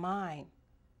my mind,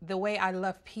 the way I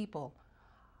love people,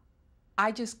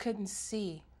 I just couldn't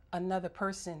see another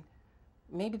person.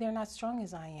 Maybe they're not strong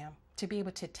as I am to be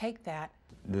able to take that.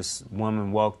 This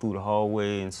woman walked through the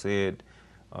hallway and said,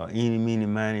 "Eeny, meeny,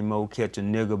 miny, mo, catch a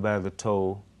nigger by the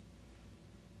toe."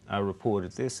 I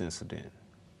reported this incident.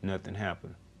 Nothing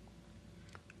happened.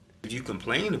 If you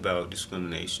complain about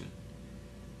discrimination,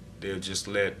 they'll just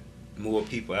let more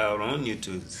people out on you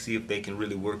to see if they can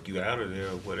really work you out of there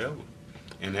or whatever.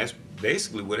 And that's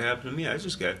basically what happened to me. I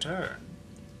just got tired.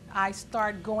 I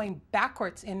started going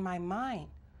backwards in my mind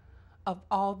of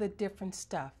all the different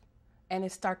stuff. And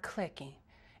it started clicking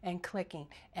and clicking.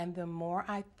 And the more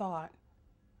I thought,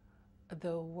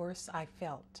 the worse I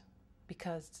felt.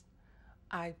 Because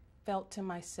I felt to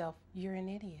myself, "You're an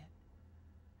idiot.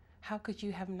 How could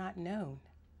you have not known?"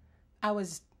 I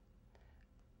was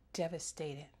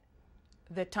devastated.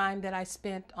 The time that I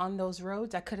spent on those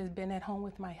roads, I could have been at home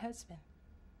with my husband.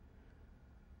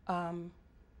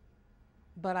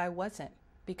 But I wasn't,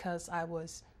 because I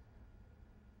was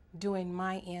doing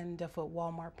my end of what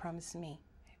Walmart promised me.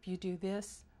 If you do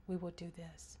this, we will do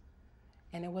this.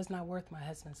 And it was not worth my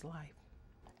husband's life.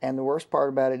 And the worst part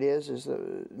about it is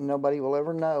that nobody will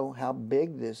ever know how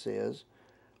big this is,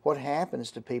 what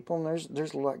happens to people, and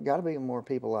there's got to be more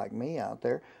people like me out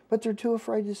there, but they're too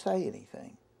afraid to say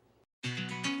anything.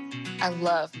 I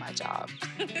love my job.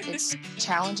 It's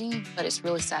challenging, but it's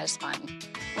really satisfying.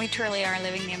 We truly are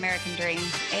living the American dream.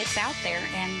 It's out there,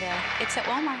 and it's at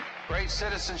Walmart. Great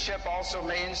citizenship also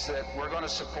means that we're going to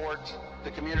support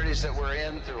the communities that we're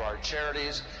in through our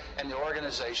charities and the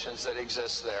organizations that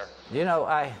exist there.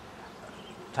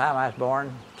 Time I was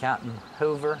born, counting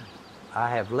Hoover, I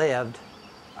have lived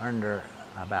under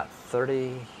about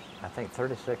 30 I think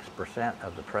 36%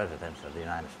 of the presidents of the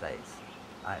United States.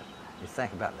 You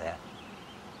think about that.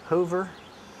 Hoover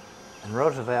and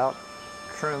Roosevelt,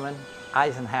 Truman,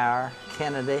 Eisenhower,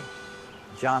 Kennedy,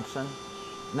 Johnson,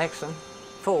 Nixon,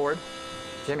 Ford,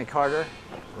 Jimmy Carter,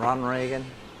 Ronald Reagan,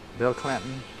 Bill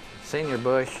Clinton, Senior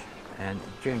Bush, and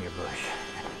Junior Bush.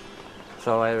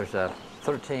 So there's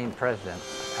 13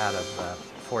 presidents out of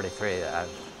 43 that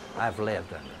I've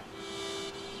lived under.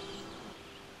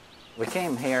 We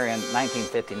came here in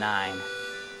 1959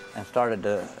 and started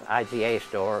the IGA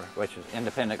store, which is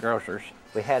Independent Grocers.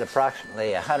 We had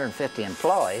approximately 150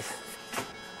 employees,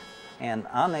 and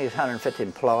on these 150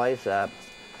 employees, the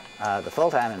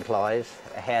full-time employees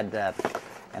had,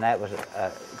 and that was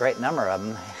a great number of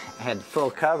them, had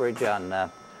full coverage on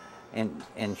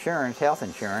insurance, health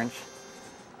insurance.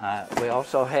 We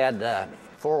also had a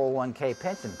 401k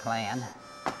pension plan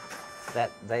that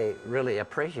they really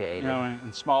appreciated. You know,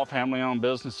 in small family-owned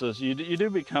businesses, you do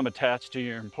become attached to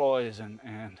your employees, and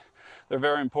they're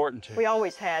very important to you. We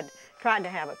always tried to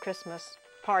have a Christmas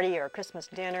party or a Christmas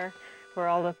dinner where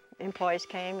all the employees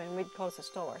came and we'd close the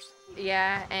stores.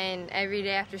 Yeah, and every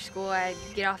day after school I'd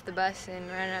get off the bus and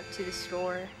run up to the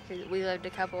store because we lived a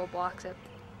couple of blocks up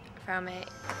from it.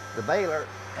 The baler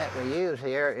that we use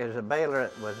here is a baler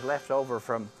that was left over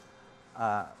from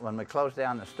when we closed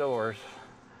down the stores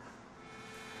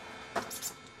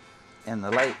in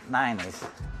the late 90s.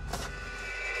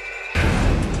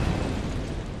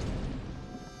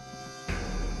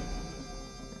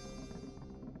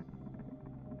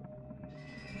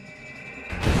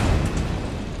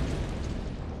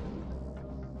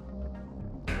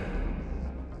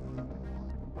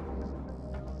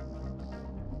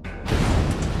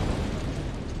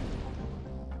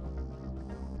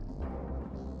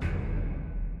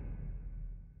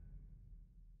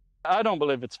 I don't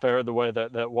believe it's fair the way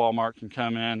that Walmart can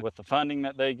come in with the funding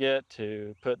that they get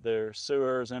to put their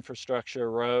sewers,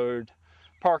 infrastructure, road,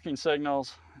 parking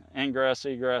signals, ingress,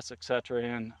 egress, etc.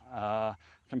 in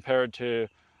compared to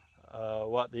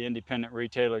what the independent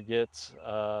retailer gets.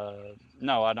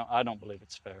 No, I don't believe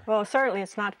it's fair. Well, certainly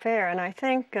it's not fair, and I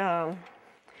think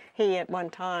he at one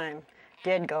time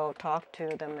did go talk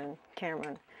to them in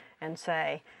Cameron and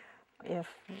say, if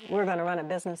we're going to run a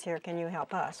business here, can you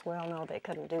help us? Well, no, they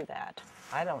couldn't do that.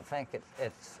 I don't think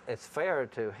it's fair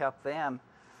to help them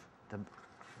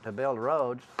to build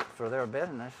roads for their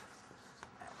business,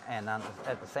 and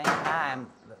at the same time,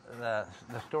 the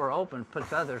store open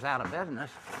puts others out of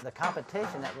business. The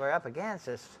competition that we're up against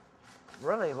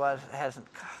really hasn't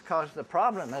caused the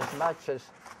problem as much as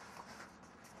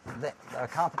the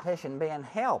competition being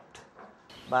helped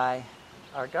by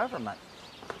our government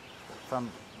from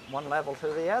one level to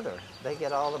the other. They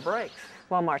get all the breaks.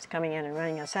 Walmart's coming in and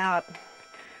running us out.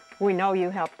 We know you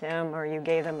helped them or you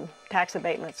gave them tax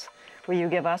abatements. Will you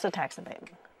give us a tax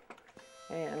abatement?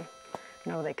 And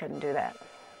no, they couldn't do that.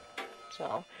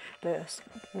 So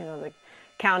the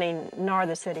county nor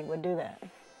the city would do that.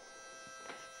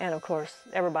 And of course,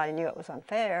 everybody knew it was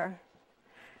unfair,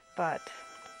 but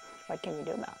what can you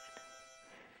do about it?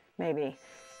 Maybe,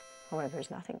 well, there's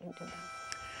nothing you can do about it.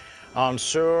 On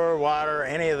sewer, water,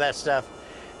 any of that stuff,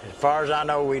 as far as I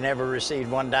know, we never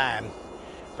received one dime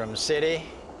from the city,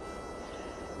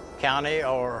 county,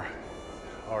 or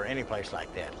any place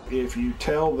like that. If you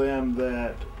tell them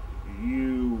that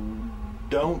you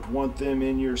don't want them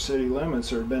in your city limits,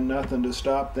 there's been nothing to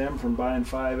stop them from buying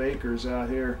 5 acres out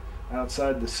here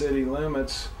outside the city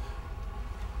limits,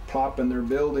 plopping their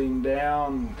building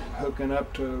down, hooking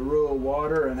up to rural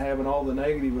water, and having all the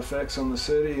negative effects on the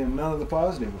city and none of the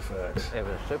positive effects. It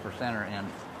was a supercenter in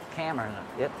Cameron.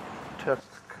 It took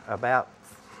about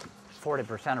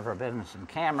 40% of our business in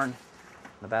Cameron,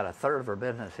 about a third of our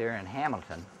business here in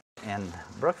Hamilton. In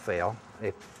Brookville,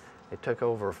 it took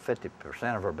over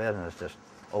 50% of our business just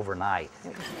overnight.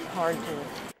 It was hard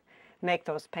to make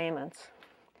those payments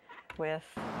with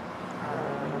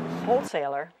a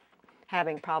wholesaler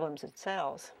having problems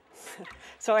themselves.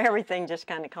 So everything just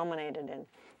kind of culminated in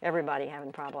everybody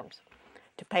having problems.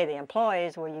 To pay the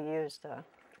employees, well, you used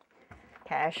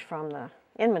cash from the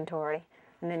inventory,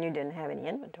 and then you didn't have any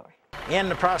inventory. In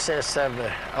the process of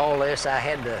all this, I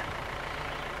had to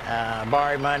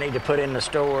borrow money to put in the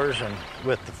stores and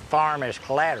with the farm as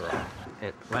collateral.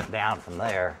 It went down from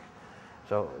there,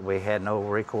 so we had no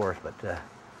recourse but to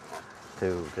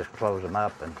just close them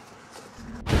up. And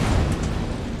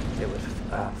it was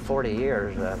 40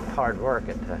 years of hard work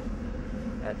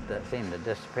that seemed to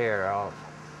disappear all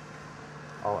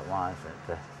at once.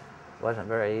 It wasn't a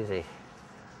very easy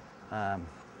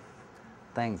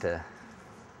thing to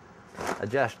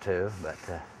adjust to, but...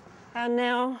 And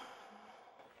now,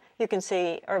 You can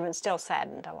see Irvin still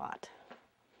saddened a lot.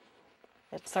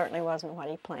 It certainly wasn't what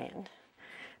he planned.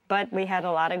 But we had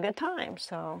a lot of good times,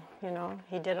 so, you know,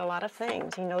 he did a lot of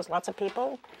things. He knows lots of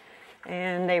people,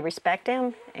 and they respect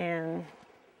him, and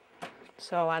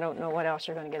so I don't know what else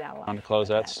you're going to get out of On to close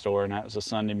that store, and that was a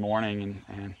Sunday morning,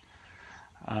 and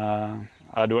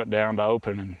I went down to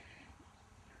open, and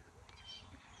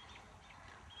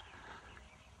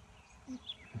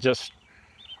just...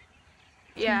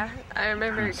 Yeah, I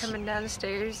remember coming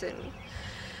downstairs and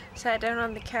sat down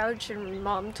on the couch, and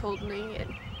Mom told me,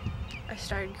 and I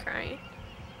started crying.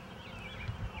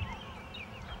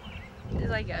 It was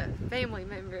like a family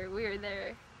member. We were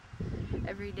there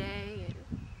every day, and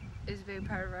it was a big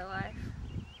part of our life.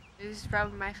 It was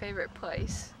probably my favorite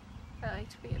place. I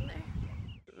liked being there.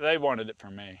 They wanted it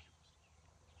for me,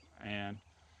 and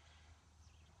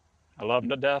I love them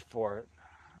to death for it.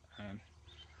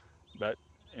 But,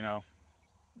 you know,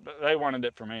 they wanted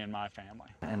it for me and my family.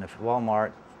 And if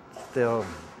Walmart still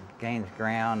gains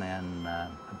ground and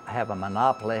have a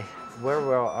monopoly, where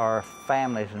will our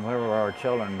families and where will our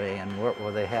children be, and what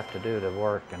will they have to do to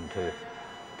work and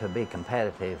to be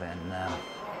competitive? And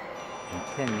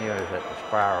in 10 years that the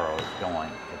spiral is going,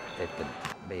 it could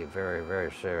be very,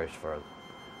 very serious for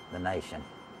the nation.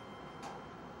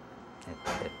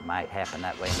 It might happen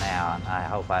that way now, and I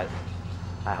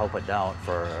hope it don't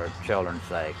for our children's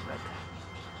sake, but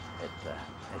it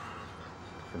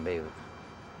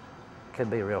could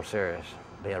be real serious,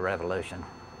 be a revolution.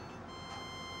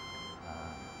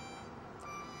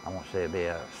 I won't say it'd be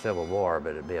a civil war,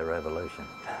 but it'd be a revolution.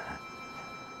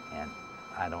 And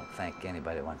I don't think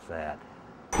anybody wants that.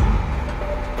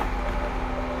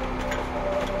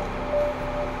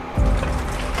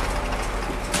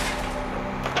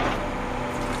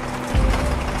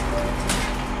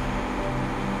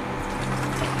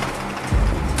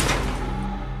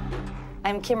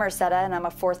 I'm Kim Ursetta, and I'm a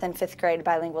 4th and 5th grade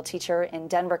bilingual teacher in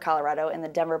Denver, Colorado, in the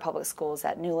Denver Public Schools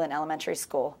at Newland Elementary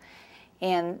School.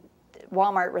 And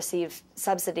Walmart received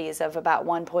subsidies of about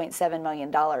 $1.7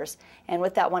 million. And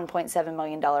with that $1.7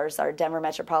 million, our Denver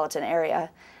metropolitan area,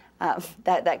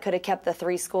 that could have kept the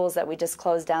 3 schools that we just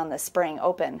closed down this spring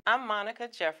open. I'm Monica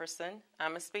Jefferson.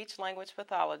 I'm a speech-language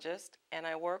pathologist, and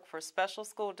I work for Special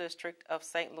School District of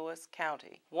St. Louis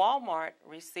County. Walmart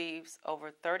receives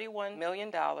over $31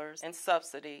 million in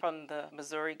subsidy from the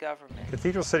Missouri government.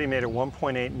 Cathedral City made a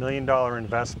 $1.8 million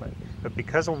investment, but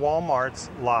because of Walmart's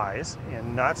lies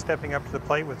and not stepping up to the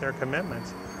plate with their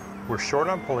commitments, we're short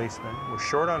on policemen, we're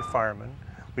short on firemen,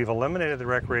 we've eliminated the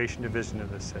recreation division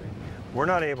of the city. We're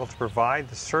not able to provide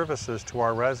the services to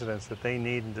our residents that they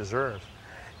need and deserve.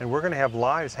 And we're going to have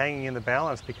lives hanging in the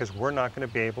balance because we're not going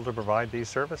to be able to provide these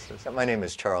services. My name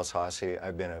is Charles Haase.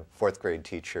 I've been a 4th grade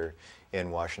teacher in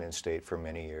Washington State for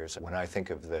many years. When I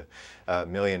think of the $1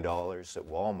 million that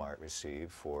Walmart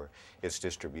received for its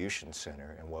distribution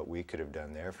center and what we could have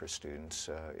done there for students,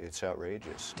 it's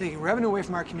outrageous. Taking revenue away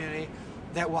from our community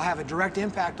that will have a direct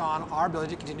impact on our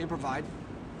ability to continue to provide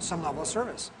some level of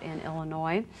service. In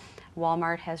Illinois,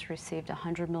 Walmart has received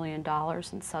 $100 million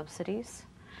in subsidies,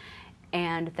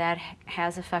 and that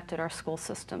has affected our school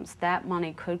systems. That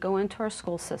money could go into our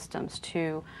school systems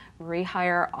to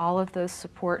rehire all of those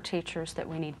support teachers that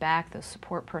we need back, those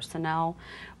support personnel.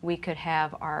 We could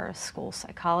have our school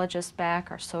psychologists back,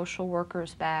 our social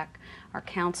workers back, our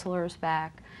counselors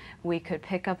back. We could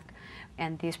pick up,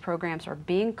 and these programs are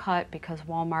being cut because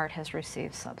Walmart has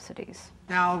received subsidies.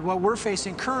 Now, what we're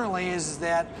facing currently is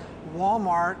that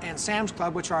Walmart and Sam's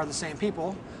Club, which are the same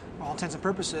people, for all intents and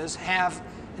purposes, have,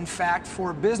 in fact,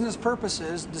 for business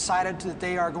purposes, decided that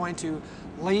they are going to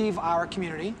leave our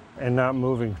community. And not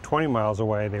moving 20 miles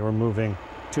away, they were moving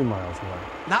 2 miles away.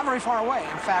 Not very far away.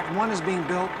 In fact, one is being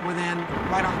built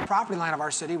right on the property line of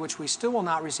our city, which we still will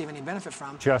not receive any benefit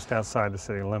from. Just outside the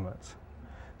city limits.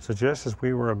 So just as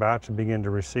we were about to begin to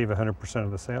receive 100%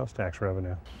 of the sales tax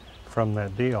revenue from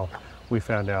that deal, we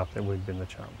found out that we'd been the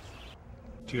chums.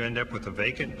 You end up with a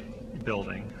vacant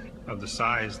building of the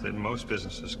size that most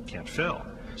businesses can't fill.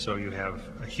 So you have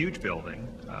a huge building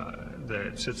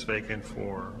that sits vacant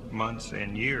for months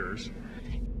and years.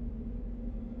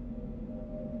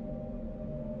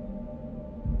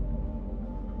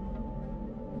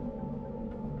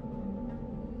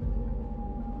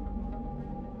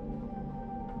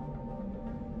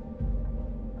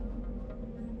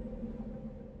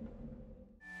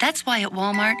 That's why at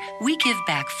Walmart, we give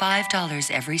back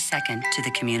 $5 every second to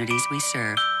the communities we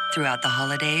serve throughout the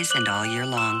holidays and all year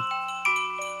long.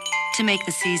 To make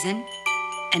the season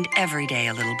and every day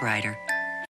a little brighter.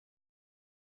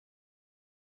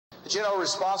 But you know,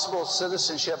 responsible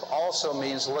citizenship also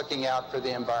means looking out for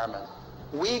the environment.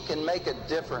 we can make a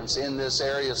difference in this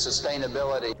area of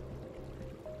sustainability.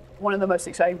 One of the most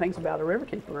exciting things about a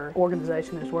Riverkeeper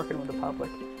organization is working with the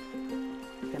public.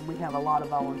 And we have a lot of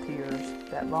volunteers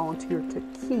that volunteer to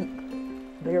keep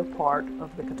their part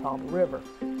of the Catawba River.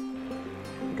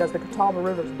 Because the Catawba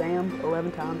River is dammed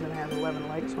 11 times and has 11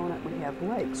 lakes on it, we have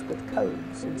lakes with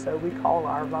coves, and so we call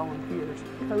our volunteers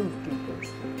cove keepers.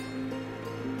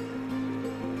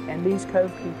 And these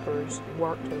cove keepers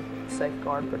work to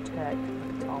safeguard and protect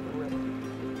the Catawba River.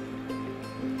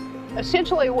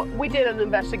 Essentially, we did an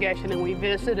investigation and we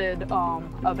visited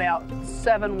about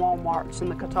 7 Walmarts in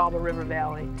the Catawba River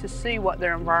Valley to see what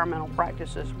their environmental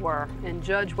practices were and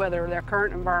judge whether their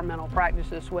current environmental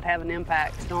practices would have an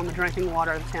impact on the drinking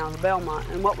water of the town of Belmont.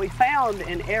 And what we found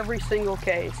in every single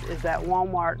case is that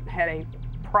Walmart had a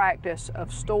practice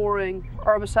of storing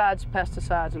herbicides,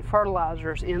 pesticides, and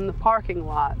fertilizers in the parking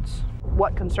lots.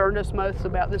 What concerned us most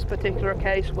about this particular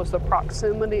case was the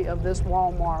proximity of this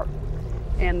Walmart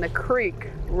and the creek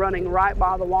running right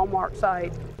by the Walmart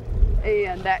site,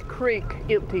 and that creek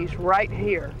empties right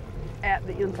here at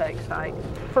the intake site.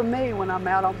 For me, when I'm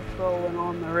out on patrol and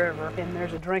on the river and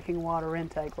there's a drinking water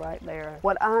intake right there,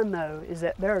 what I know is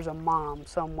that there's a mom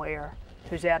somewhere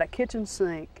who's at a kitchen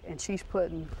sink and she's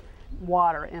putting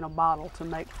water in a bottle to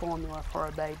make formula for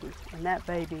a baby, and that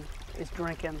baby is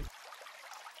drinking.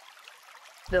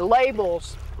 The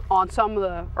labels on some of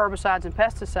the herbicides and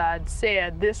pesticides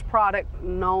said this product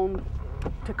known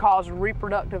to cause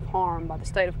reproductive harm by the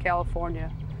state of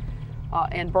California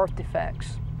and birth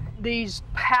defects. These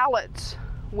pallets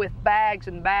with bags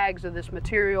and bags of this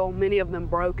material, many of them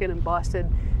broken and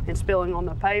busted and spilling on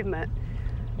the pavement.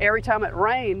 Every time it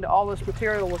rained, all this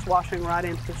material was washing right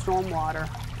into the stormwater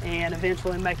and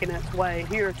eventually making its way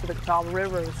here to the Catawba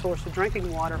River, the source of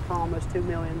drinking water for almost 2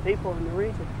 million people in the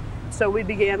region. So we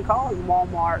began calling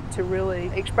Walmart to really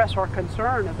express our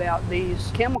concern about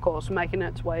these chemicals making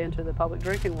its way into the public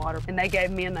drinking water. And they gave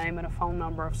me a name and a phone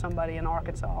number of somebody in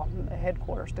Arkansas, the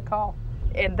headquarters, to call.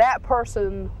 And that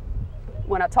person,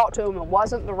 when I talked to them, it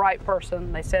wasn't the right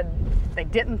person. They said they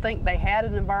didn't think they had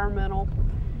an environmental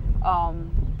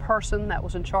person that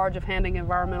was in charge of handling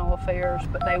environmental affairs,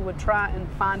 but they would try and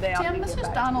find out. Tim, this is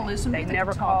Donna Lisson. They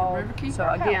never called. So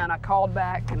again, I called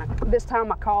back, and this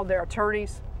time I called their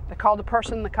attorneys. I called the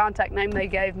person, the contact name they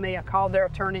gave me. I called their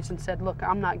attorneys and said, look,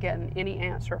 I'm not getting any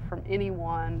answer from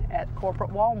anyone at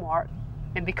corporate Walmart.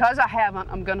 And because I haven't,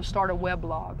 I'm going to start a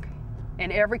weblog.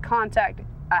 And every contact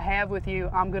I have with you,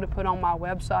 I'm going to put on my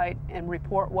website and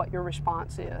report what your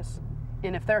response is.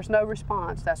 And if there's no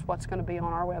response, that's what's going to be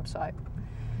on our website.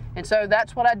 And so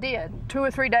that's what I did. 2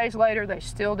 or 3 days later, they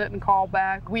still didn't call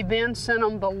back. We then sent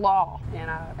them the law,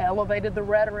 and I elevated the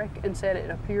rhetoric and said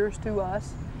it appears to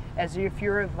us as if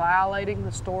you're violating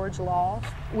the storage laws.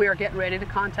 We are getting ready to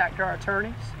contact our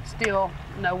attorneys. Still,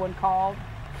 no one called.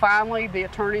 Finally, the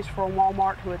attorneys for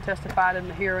Walmart who had testified in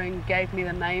the hearing gave me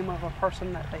the name of a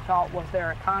person that they thought was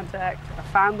their contact. I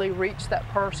finally reached that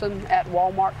person at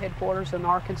Walmart headquarters in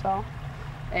Arkansas,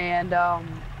 and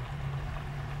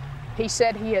he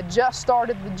said he had just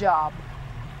started the job.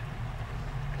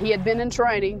 He had been in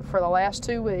training for the last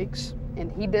 2 weeks, and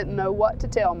he didn't know what to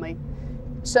tell me.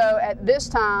 So at this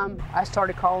time, I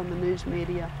started calling the news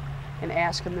media and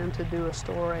asking them to do a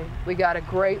story. We got a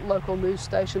great local news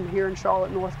station here in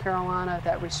Charlotte, North Carolina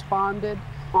that responded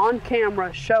on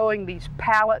camera showing these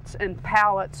pallets and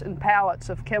pallets and pallets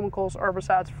of chemicals,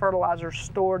 herbicides, fertilizers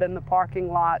stored in the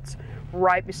parking lots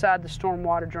right beside the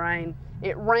stormwater drain.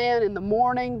 It ran in the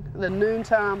morning, the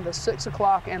noontime, the 6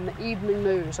 o'clock, and the evening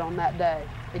news on that day.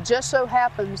 It just so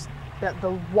happens that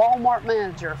the Walmart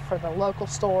manager for the local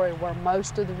story where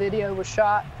most of the video was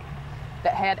shot,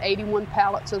 that had 81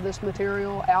 pallets of this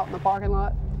material out in the parking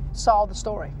lot, saw the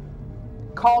story.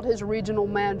 Called his regional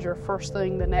manager first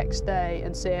thing the next day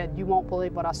and said, you won't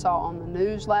believe what I saw on the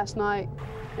news last night.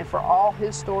 And for all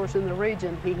his stores in the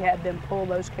region, he had them pull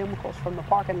those chemicals from the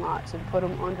parking lots and put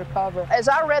them undercover. As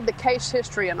I read the case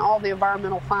history and all the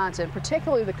environmental fines, and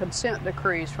particularly the consent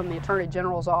decrees from the Attorney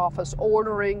General's office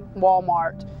ordering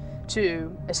Walmart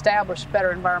to establish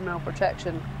better environmental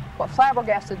protection, what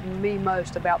flabbergasted me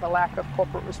most about the lack of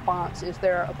corporate response is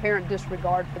their apparent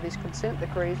disregard for these consent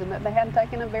decrees and that they hadn't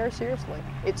taken it very seriously.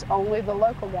 It's only the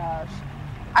local guys.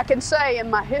 I can say in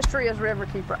my history as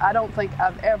Riverkeeper, I don't think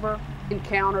I've ever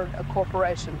encountered a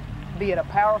corporation, be it a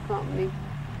power company,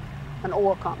 an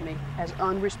oil company, as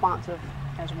unresponsive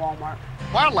as Walmart.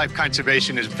 Wildlife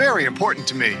conservation is very important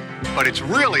to me, but it's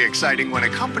really exciting when a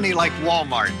company like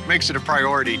Walmart makes it a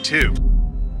priority too.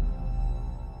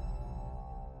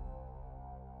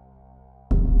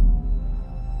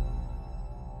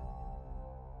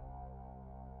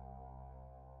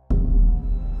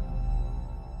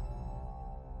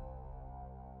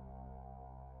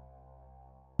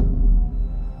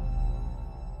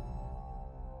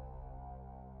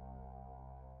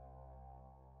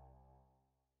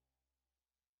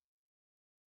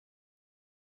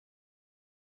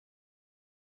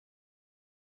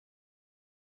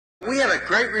 We have a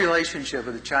great relationship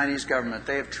with the Chinese government.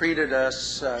 They have treated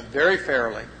us very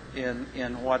fairly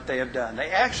in what they have done. They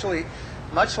actually,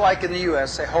 much like in the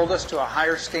U.S., they hold us to a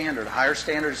higher standard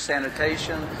of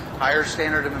sanitation, higher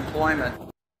standard of employment.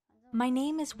 My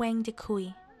name is Wang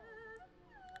Decui.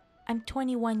 I'm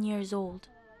 21 years old.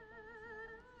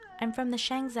 I'm from the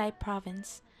Shanxi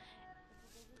province.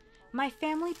 My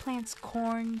family plants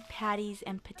corn, patties,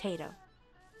 and potato.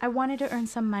 I wanted to earn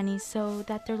some money so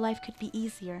that their life could be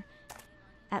easier.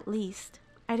 At least,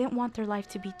 I didn't want their life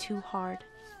to be too hard.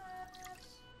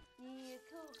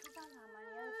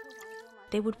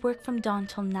 They would work from dawn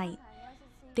till night.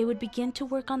 They would begin to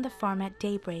work on the farm at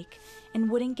daybreak and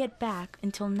wouldn't get back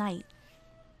until night.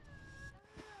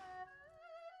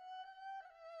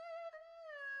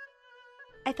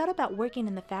 I thought about working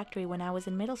in the factory when I was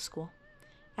in middle school.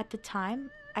 At the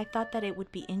time, I thought that it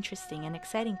would be interesting and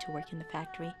exciting to work in the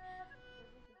factory.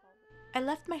 I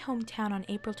left my hometown on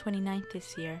April 29th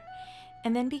this year,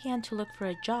 and then began to look for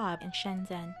a job in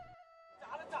Shenzhen.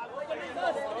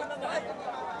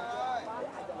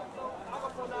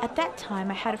 At that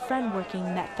time, I had a friend working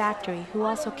in that factory who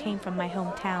also came from my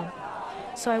hometown.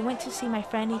 So I went to see my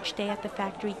friend each day at the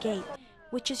factory gate,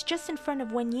 which is just in front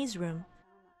of Wen Yi's room.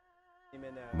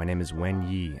 My name is Wen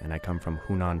Yi, and I come from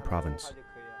Hunan province.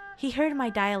 He heard my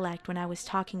dialect when I was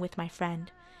talking with my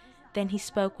friend. Then he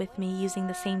spoke with me using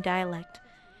the same dialect.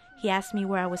 He asked me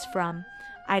where I was from.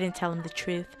 I didn't tell him the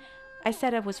truth. I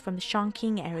said I was from the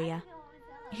Chongqing area.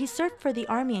 He served for the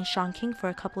army in Chongqing for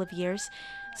a couple of years,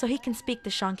 so he can speak the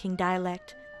Chongqing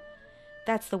dialect.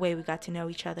 That's the way we got to know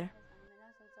each other.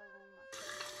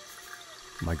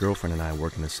 My girlfriend and I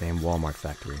work in the same Walmart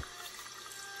factory.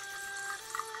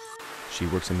 She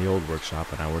works in the old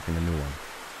workshop and I work in the new one.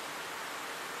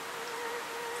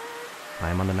 I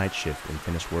am on the night shift and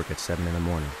finish work at 7 in the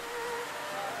morning.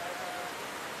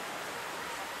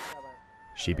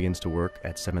 She begins to work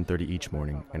at 7:30 each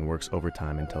morning and works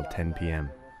overtime until 10 p.m.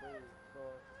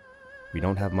 We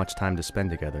don't have much time to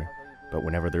spend together, but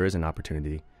whenever there is an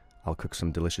opportunity, I'll cook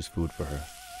some delicious food for her.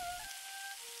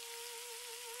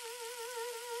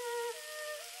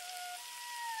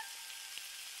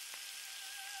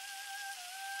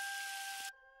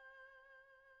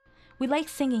 We like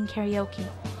singing karaoke,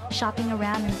 shopping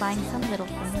around and buying some little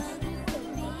things.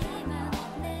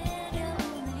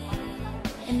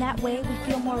 In that way, we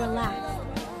feel more relaxed.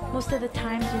 Most of the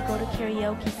times we go to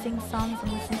karaoke, sing songs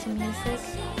and listen to music,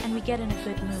 and we get in a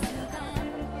good mood.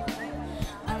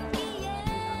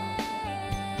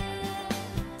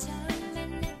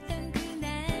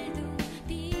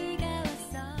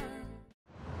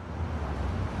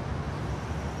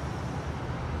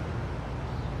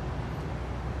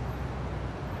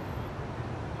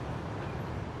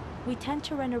 We tend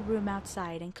to rent a room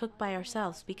outside and cook by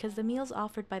ourselves because the meals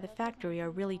offered by the factory are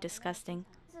really disgusting.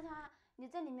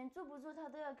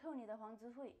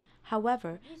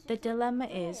 However, the dilemma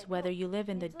is whether you live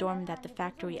in the dorm that the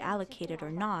factory allocated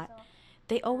or not,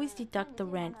 they always deduct the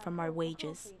rent from our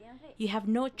wages. You have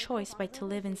no choice but to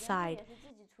live inside.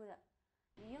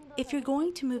 If you're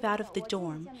going to move out of the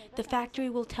dorm, the factory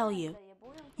will tell you,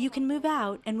 you can move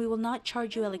out and we will not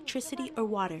charge you electricity or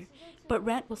water, but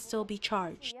rent will still be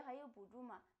charged.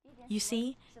 You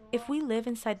see, if we live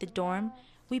inside the dorm,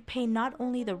 we pay not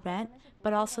only the rent,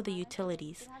 but also the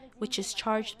utilities, which is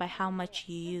charged by how much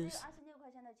you use.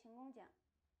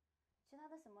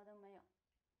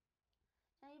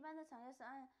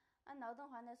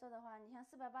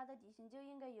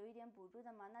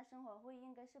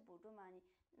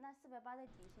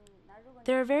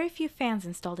 There are very few fans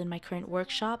installed in my current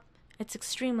workshop. It's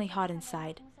extremely hot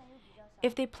inside.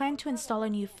 If they plan to install a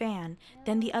new fan,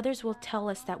 then the others will tell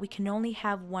us that we can only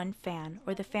have one fan,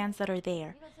 or the fans that are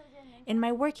there. In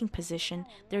my working position,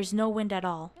 there's no wind at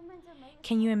all.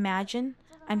 Can you imagine?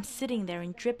 I'm sitting there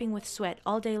and dripping with sweat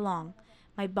all day long.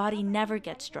 My body never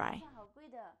gets dry.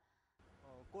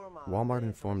 Walmart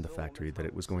informed the factory that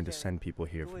it was going to send people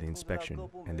here for the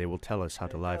inspection, and they will tell us how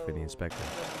to lie for the inspector.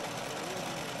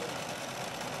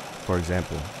 For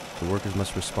example, the workers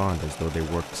must respond as though they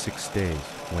worked 6 days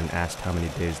when asked how many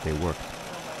days they worked,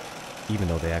 even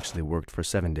though they actually worked for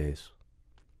 7 days.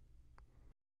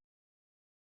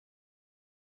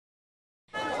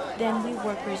 Then we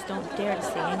workers don't dare to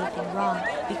say anything wrong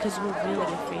because we're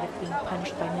really afraid of being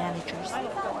punished by managers.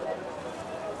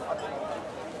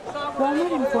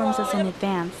 Walmart informs us in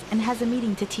advance and has a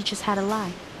meeting to teach us how to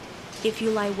lie. If you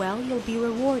lie well, you'll be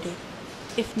rewarded.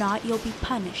 If not, you'll be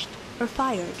punished or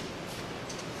fired.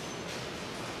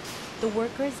 The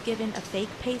worker is given a fake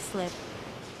pay slip,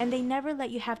 and they never let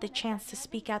you have the chance to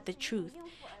speak out the truth,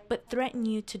 but threaten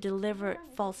you to deliver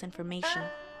false information.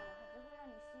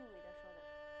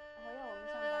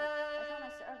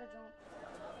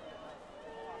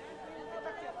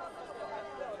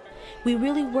 We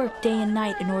really work day and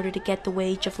night in order to get the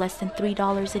wage of less than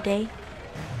 $3 a day.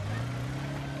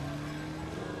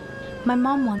 My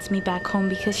mom wants me back home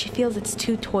because she feels it's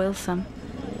too toilsome,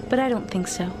 but I don't think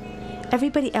so.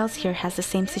 Everybody else here has the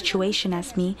same situation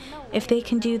as me. If they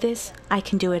can do this, I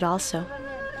can do it also.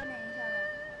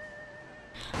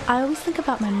 I always think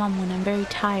about my mom when I'm very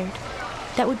tired.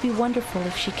 That would be wonderful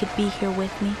if she could be here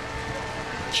with me.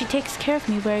 She takes care of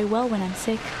me very well when I'm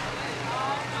sick.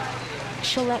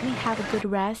 She'll let me have a good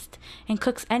rest and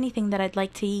cooks anything that I'd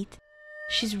like to eat.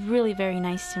 She's really very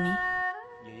nice to me.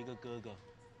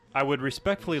 I would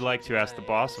respectfully like to ask the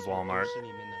boss of Walmart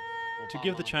to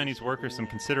give the Chinese workers some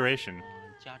consideration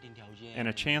and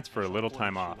a chance for a little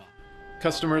time off.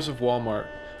 Customers of Walmart,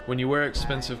 when you wear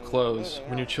expensive clothes,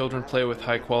 when your children play with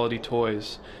high-quality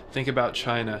toys, think about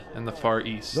China and the Far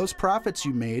East. Those profits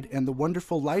you made and the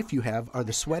wonderful life you have are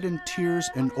the sweat and tears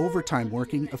and overtime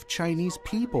working of Chinese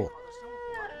people.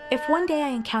 If one day I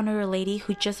encounter a lady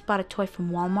who just bought a toy from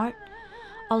Walmart,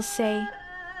 I'll say,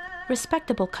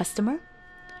 "Respectable customer,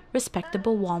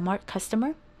 respectable Walmart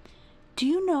customer, do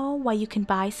you know why you can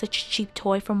buy such a cheap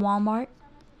toy from Walmart?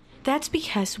 That's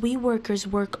because we workers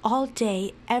work all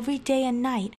day, every day and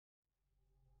night.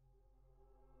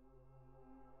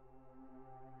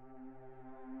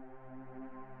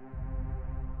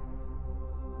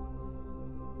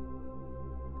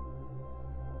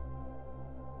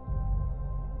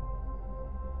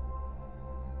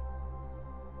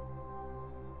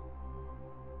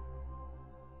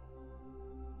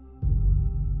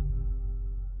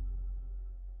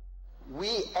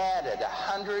 We added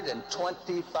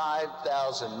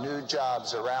 125,000 new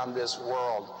jobs around this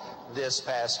world this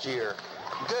past year.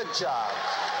 Good job.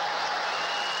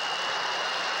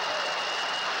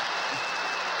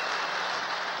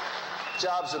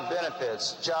 Jobs of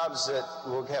benefits, jobs that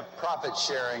will have profit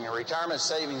sharing and retirement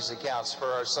savings accounts for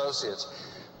our associates.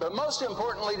 But most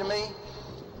importantly to me,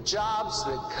 jobs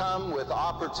that come with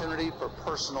opportunity for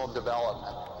personal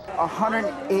development.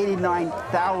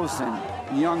 189,000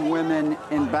 young women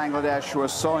in Bangladesh who are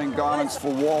sewing garments for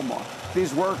Walmart.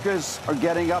 These workers are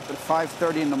getting up at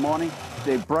 5:30 in the morning.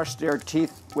 They brush their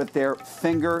teeth with their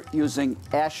finger using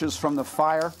ashes from the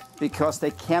fire because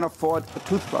they can't afford a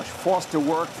toothbrush. Forced to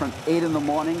work from 8 in the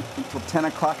morning until 10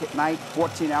 o'clock at night,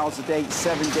 14 hours a day,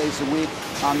 7 days a week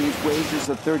on these wages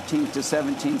of 13 to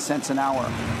 17 cents an hour.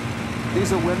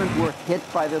 These are women who are hit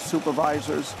by their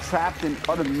supervisors, trapped in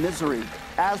utter misery.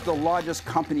 As the largest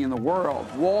company in the world,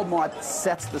 Walmart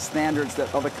sets the standards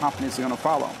that other companies are going to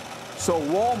follow. So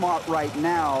Walmart right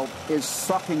now is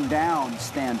sucking down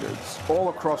standards all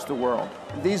across the world.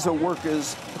 These are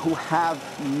workers who have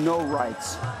no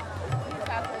rights.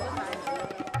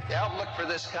 The outlook for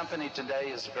this company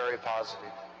today is very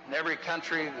positive. In every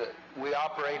country that we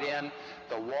operate in,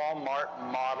 the Walmart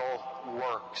model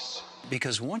works.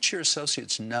 Because once your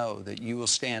associates know that you will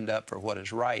stand up for what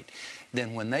is right,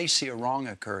 then when they see a wrong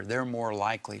occur, they're more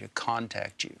likely to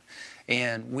contact you.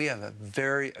 And we have a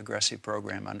very aggressive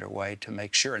program underway to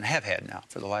make sure, and have had now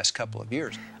for the last couple of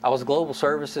years. I was Global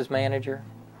Services Manager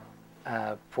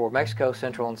for Mexico,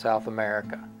 Central, and South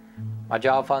America. My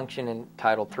job function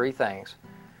entitled 3 things.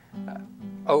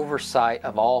 Oversight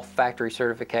of all factory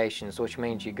certifications, which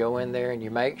means you go in there and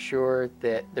you make sure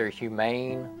that they're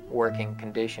humane working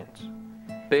conditions.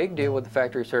 Big deal with the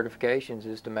factory certifications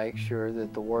is to make sure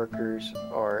that the workers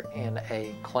are in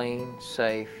a clean,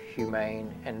 safe,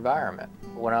 humane environment.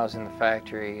 When I was in the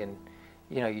factory and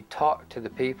you talk to the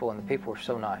people and the people were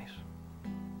so nice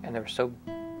and they were so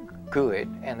good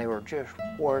and they were just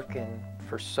working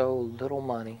for so little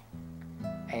money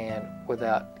and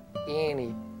without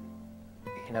any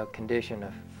condition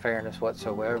of fairness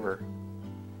whatsoever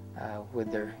with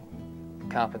their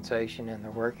compensation and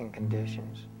their working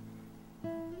conditions.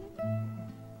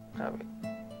 I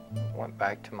went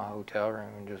back to my hotel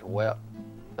room and just wept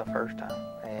the first time.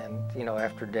 And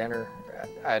after dinner,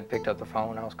 I had picked up the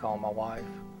phone. I was calling my wife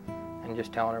and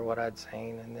just telling her what I'd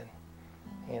seen, and then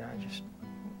I just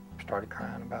started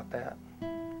crying about that.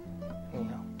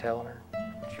 Telling her.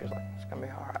 She was like, "It's gonna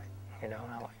be all right." And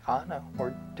I'm like, "I know,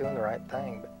 we're doing the right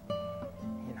thing," but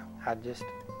I just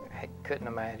couldn't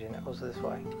imagine it was this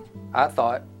way. I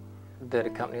thought that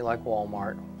a company like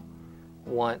Walmart,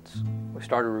 once we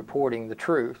started reporting the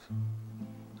truth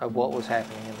of what was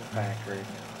happening in the factory,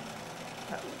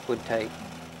 would take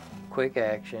quick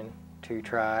action to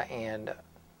try and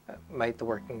make the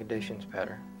working conditions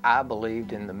better. I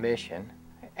believed in the mission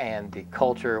and the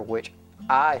culture which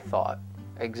I thought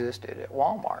existed at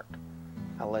Walmart.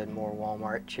 I led more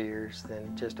Walmart cheers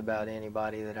than just about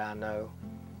anybody that I know.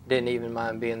 Didn't even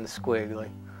mind being the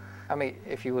squiggly. I mean,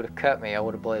 if you would have cut me, I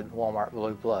would have bled Walmart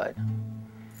blue blood.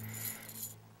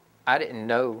 I didn't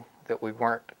know that we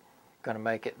weren't going to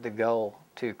make it the goal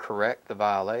to correct the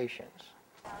violations.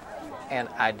 And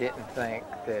I didn't think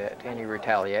that any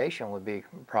retaliation would be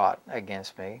brought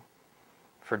against me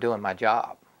for doing my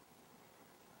job.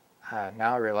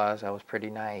 Now I realize I was pretty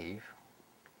naive,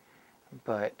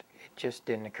 but it just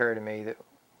didn't occur to me that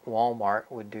Walmart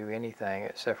would do anything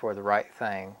except for the right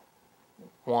thing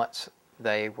once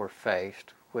they were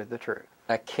faced with the truth.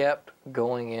 I kept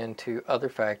going into other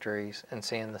factories and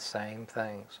seeing the same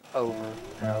things over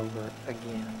and over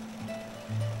again.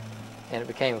 And it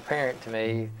became apparent to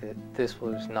me that this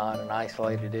was not an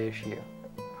isolated issue.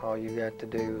 All you got to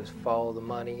do is follow the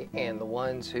money, and the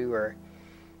ones who are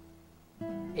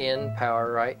in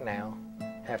power right now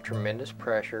have tremendous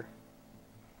pressure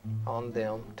on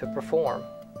them to perform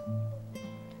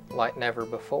like never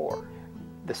before.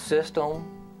 The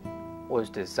system was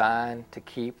designed to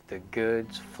keep the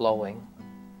goods flowing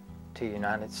to the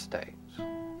United States.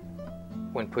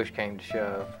 When push came to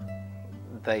shove,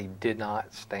 they did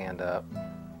not stand up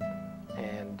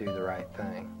and do the right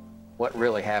thing. What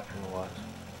really happened was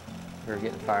we were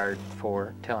getting fired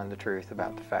for telling the truth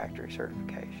about the factory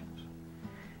certifications.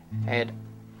 And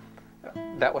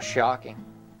that was shocking.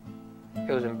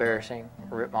 It was embarrassing,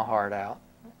 it ripped my heart out.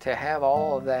 To have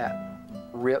all of that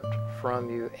ripped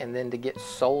from you and then to get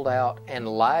sold out and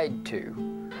lied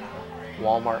to,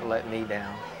 Walmart let me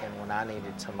down, and when I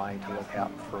needed somebody to look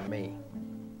out for me,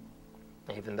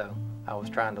 even though I was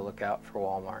trying to look out for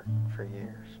Walmart for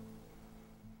years.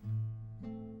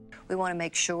 We want to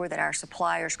make sure that our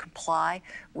suppliers comply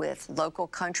with local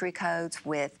country codes,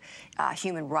 with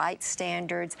human rights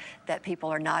standards, that people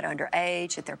are not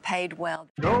underage, that they're paid well.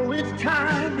 So it's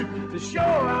time to show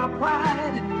our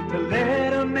pride, to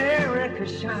let America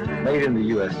shine. Made in the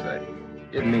USA,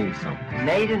 it means something.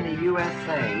 Made in the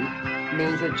USA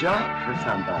means a job for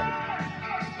somebody.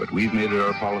 But we've made it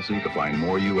our policy to find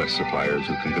more U.S. suppliers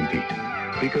who can compete.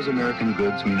 Because American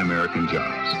goods mean American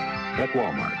jobs. At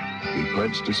Walmart, we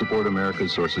pledge to support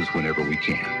America's sources whenever we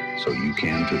can, so you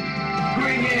can too.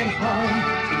 Bring it home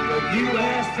to the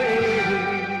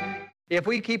USA. If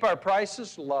we keep our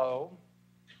prices low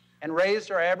and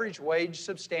raised our average wage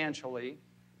substantially,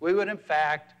 we would in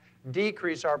fact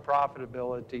decrease our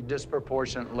profitability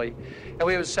disproportionately, and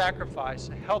we would sacrifice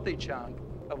a healthy chunk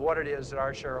of what it is that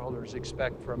our shareholders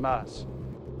expect from us.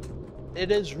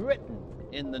 It is written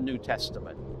in the New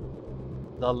Testament,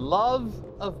 the love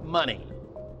of money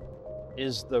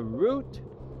is the root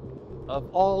of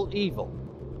all evil.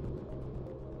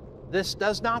 This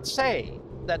does not say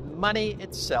that money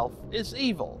itself is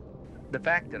evil. The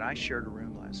fact that I shared a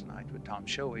room last night with Tom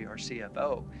Shoei, our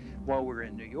CFO, while we were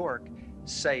in New York,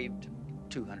 saved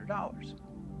 $200.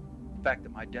 The fact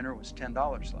that my dinner was $10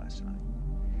 last night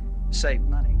saved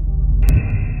money.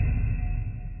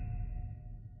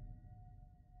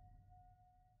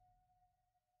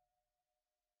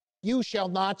 You shall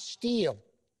not steal.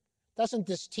 Doesn't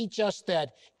this teach us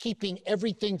that keeping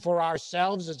everything for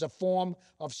ourselves is a form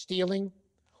of stealing?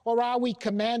 Or are we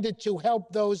commanded to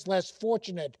help those less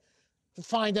fortunate to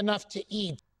find enough to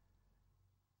eat?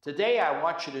 Today, I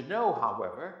want you to know,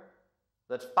 however,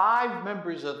 that 5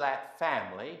 members of that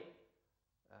family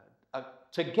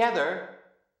together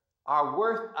are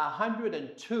worth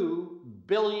 $102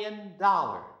 billion.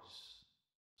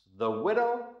 The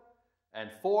widow and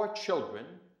 4 children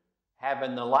have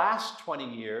in the last 20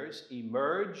 years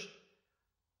emerged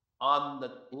on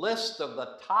the list of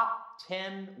the top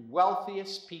 10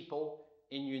 wealthiest people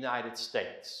in the United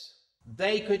States.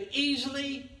 They could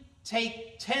easily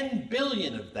take 10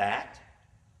 billion of that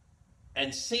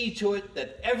and see to it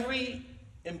that every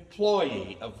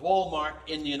employee of Walmart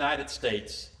in the United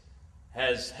States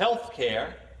has health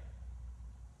care,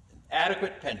 an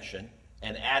adequate pension,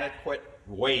 and adequate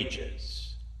wages.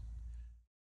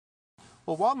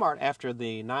 Well, Walmart, after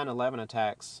the 9/11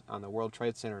 attacks on the World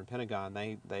Trade Center and Pentagon,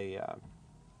 they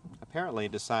apparently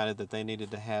decided that they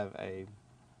needed to have a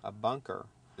bunker.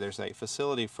 There's a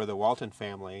facility for the Walton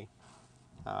family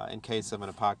in case of an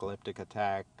apocalyptic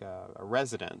attack, a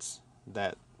residence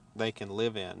that they can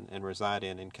live in and reside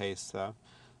in case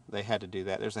they had to do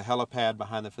that. There's a helipad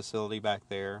behind the facility back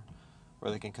there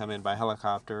where they can come in by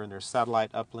helicopter, and there's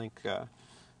satellite uplink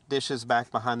dishes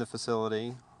back behind the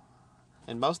facility.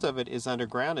 And most of it is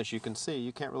underground, as you can see.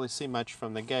 You can't really see much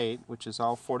from the gate, which is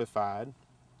all fortified.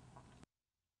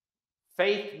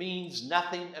 Faith means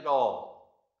nothing at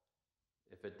all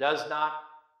if it does not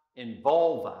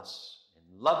involve us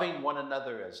in loving one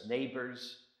another as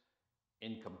neighbors,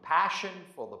 in compassion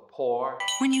for the poor.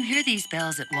 When you hear these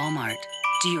bells at Walmart,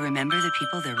 Do you remember the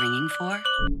people they're ringing for?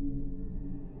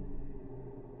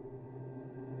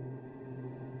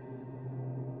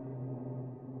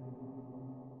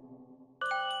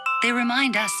 They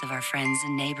remind us of our friends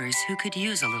and neighbors who could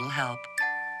use a little help.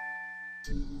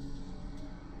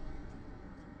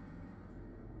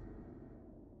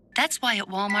 That's why at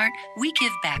Walmart, we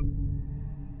give back.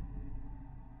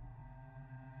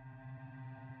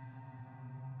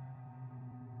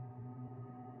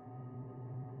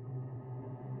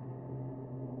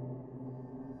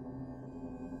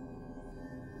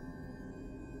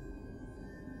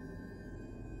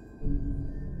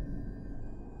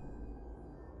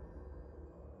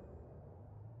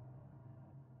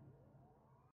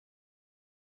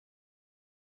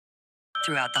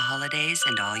 Throughout the holidays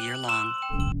and all year long.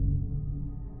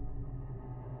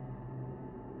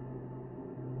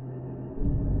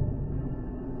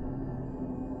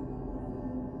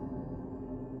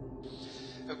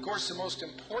 Of course, the most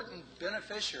important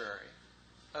beneficiary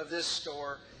of this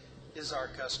store is our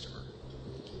customer.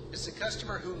 It's the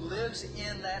customer who lives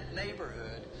in that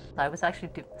neighborhood. I was actually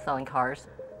selling cars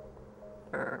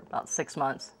for about 6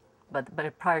 months, but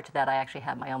prior to that, I actually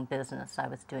had my own business. I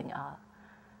was doing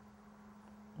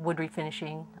wood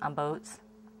refinishing on boats,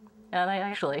 and I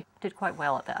actually did quite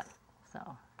well at that. So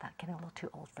that's getting a little too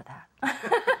old for that.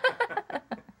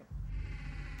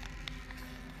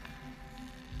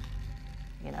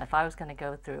 You know, if I was going to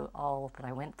go through all that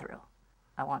I went through,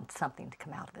 I wanted something to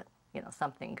come out of it, you know,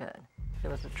 something good. There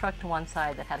was a truck to one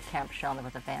side that had a camper shell, and there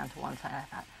was a van to one side.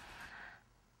 I thought,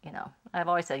 you know, I've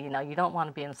always said, you know, you don't want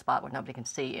to be in a spot where nobody can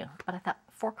see you. But I thought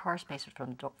 4 car spaces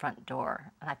from the front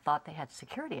door, and I thought they had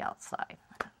security outside.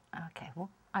 I thought, okay, well,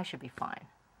 I should be fine.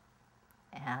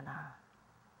 And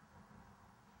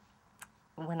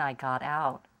when I got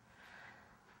out,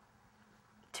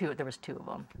 there was 2 of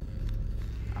them.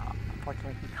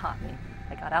 Unfortunately, he caught me.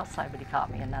 I got outside, but he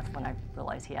caught me, and that's when I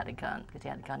realized he had a gun, because he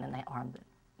had a gun in the arm that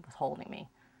was holding me.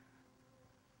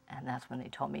 And that's when they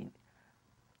told me,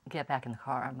 get back in the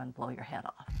car, I'm going to blow your head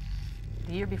off.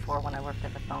 The year before, when I worked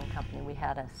at the phone company, we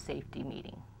had a safety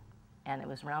meeting, and it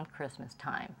was around Christmas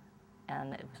time.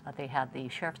 And they had the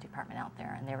sheriff's department out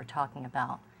there, and they were talking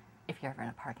about if you're ever in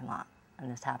a parking lot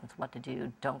and this happens, what to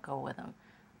do. Don't go with them.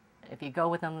 If you go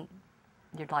with them,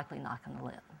 you're likely not going to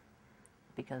live,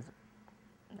 because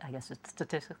I guess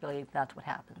statistically that's what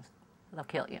happens. They'll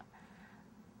kill you.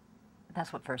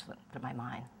 That's what first went through my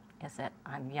mind, is that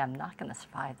I'm not going to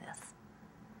survive this.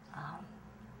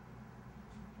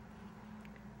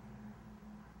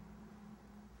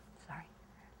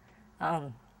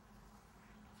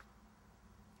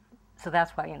 So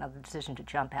that's why, you know, the decision to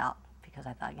jump out, because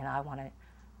I thought, you know, I want to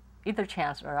either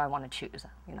chance or I want to choose,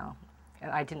 you know.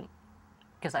 And I didn't,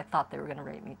 because I thought they were going to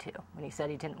rape me too. When he said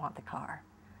he didn't want the car,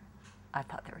 I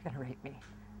thought they were going to rape me.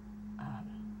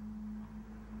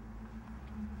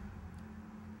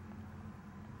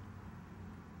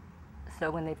 So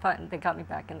when they got me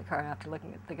back in the car after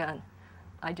looking at the gun,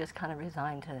 I just kind of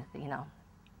resigned to, you know,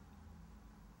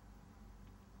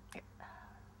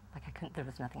 like there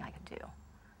was nothing I could do.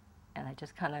 And I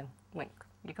just kind of went,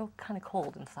 you go kind of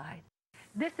cold inside.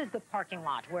 This is the parking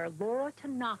lot where Laura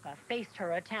Tanaka faced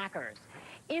her attackers.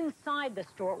 Inside the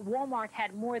store, Walmart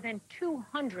had more than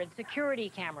 200 security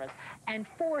cameras and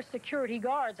 4 security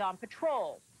guards on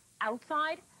patrol.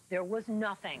 Outside, there was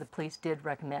nothing. The police did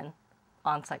recommend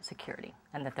on-site security,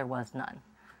 and that there was none.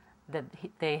 That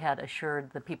they had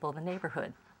assured the people of the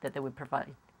neighborhood that they would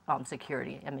provide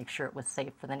security and make sure it was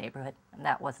safe for the neighborhood, and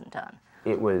that wasn't done.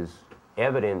 It was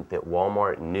evident that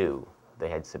Walmart knew they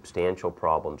had substantial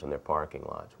problems in their parking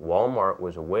lots. Walmart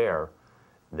was aware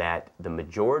that the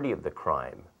majority of the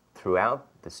crime throughout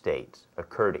the states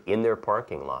occurred in their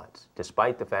parking lots.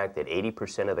 Despite the fact that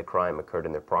 80% of the crime occurred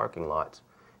in their parking lots,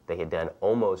 they had done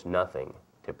almost nothing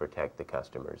to protect the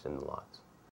customers in the lots.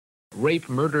 Rape,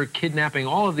 murder, kidnapping,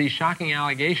 all of these shocking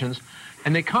allegations,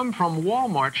 and they come from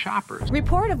Walmart shoppers.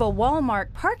 Report of a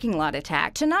Walmart parking lot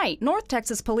attack. Tonight, North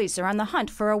Texas police are on the hunt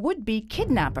for a would-be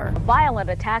kidnapper. A violent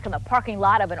attack in the parking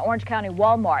lot of an Orange County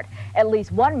Walmart. At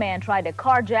least one man tried to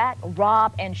carjack,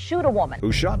 rob, and shoot a woman.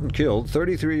 Who shot and killed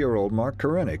 33-year-old Mark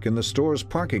Korenick in the store's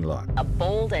parking lot. A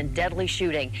bold and deadly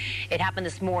shooting. It happened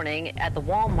this morning at the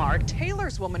Walmart.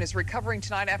 Taylor's woman is recovering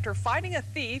tonight after fighting a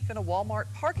thief in a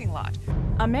Walmart parking lot.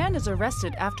 A man is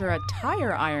arrested after a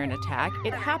tire iron attack.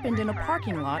 It happened in a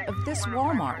parking lot of this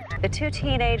Walmart. The two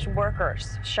teenage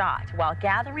workers shot while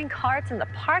gathering carts in the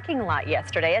parking lot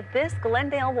yesterday at this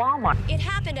Glendale Walmart. It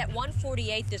happened at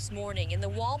 1:48 this morning in the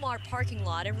Walmart parking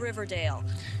lot in Riverdale.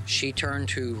 She turned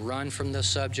to run from the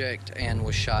subject and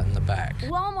was shot in the back.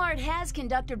 Walmart has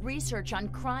conducted research on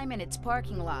crime in its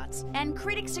parking lots, and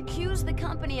critics accuse the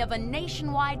company of a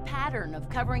nationwide pattern of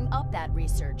covering up that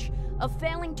research, of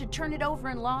failing to turn it over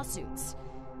in lawsuits.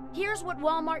 Here's what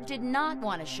Walmart did not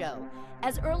want to show.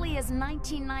 As early as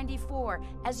 1994,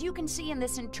 as you can see in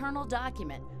this internal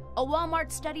document, a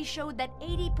Walmart study showed that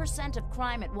 80% of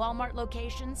crime at Walmart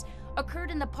locations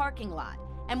occurred in the parking lot.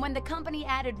 And when the company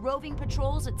added roving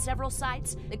patrols at several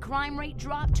sites, the crime rate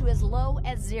dropped to as low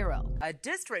as 0. A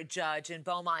district judge in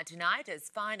Beaumont tonight is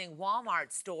fining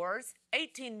Walmart stores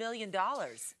 $18 million.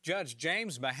 Judge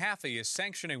James Mahaffey is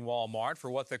sanctioning Walmart for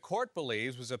what the court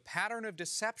believes was a pattern of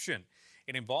deception.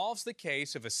 It involves the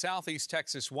case of a Southeast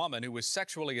Texas woman who was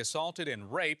sexually assaulted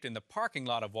and raped in the parking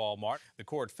lot of Walmart. The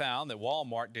court found that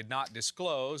Walmart did not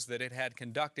disclose that it had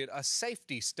conducted a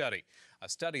safety study, a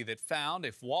study that found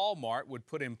if Walmart would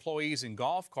put employees in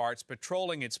golf carts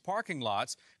patrolling its parking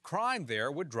lots, crime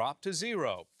there would drop to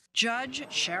 0. Judge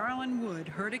Sherilyn Wood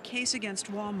heard a case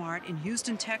against Walmart in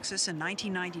Houston, Texas in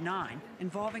 1999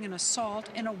 involving an assault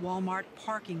in a Walmart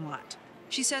parking lot.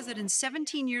 She says that in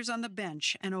 17 years on the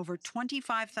bench and over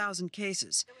 25,000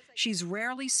 cases, she's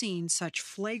rarely seen such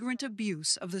flagrant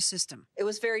abuse of the system. It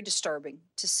was very disturbing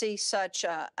to see such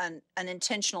an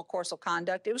intentional course of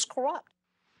conduct. It was corrupt.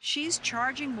 She's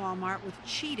charging Walmart with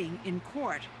cheating in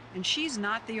court, and she's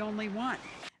not the only one.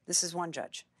 This is one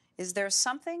judge. Is there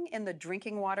something in the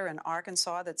drinking water in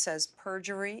Arkansas that says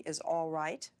perjury is all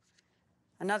right?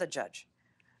 Another judge.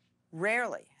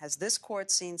 Rarely has this court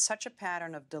seen such a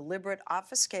pattern of deliberate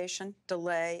obfuscation,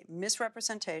 delay,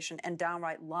 misrepresentation, and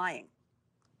downright lying.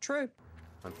 True.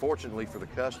 Unfortunately for the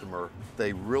customer,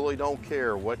 they really don't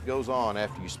care what goes on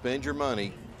after you spend your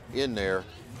money in there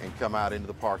and come out into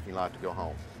the parking lot to go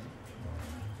home.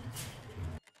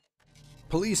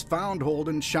 Police found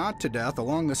Holden shot to death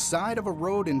along the side of a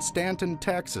road in Stanton,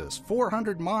 Texas,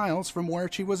 400 miles from where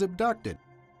she was abducted.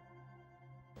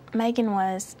 Megan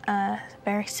was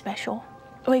very special.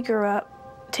 We grew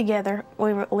up together.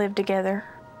 We lived together.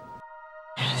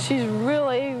 She's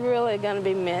really, really going to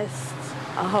be missed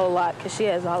a whole lot because she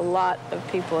has a lot of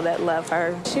people that love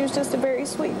her. She was just a very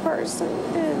sweet person,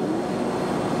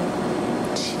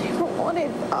 and she never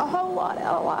wanted a whole lot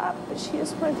out of life, but she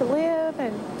just wanted to live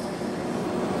and,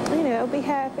 you know, be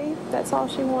happy. That's all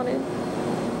she wanted.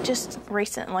 Just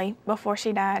recently, before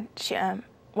she died,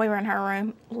 we were in her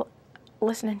room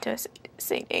listening to a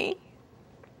CD,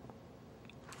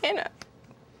 and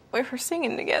we were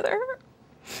singing together,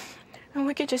 and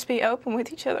we could just be open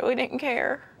with each other. We didn't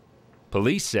care.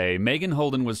 Police say Megan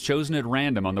Holden was chosen at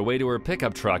random on the way to her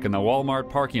pickup truck in the Walmart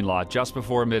parking lot just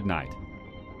before midnight.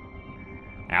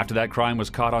 After that crime was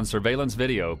caught on surveillance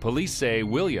video, police say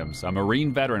Williams, a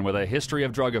Marine veteran with a history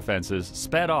of drug offenses,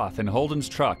 sped off in Holden's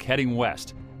truck heading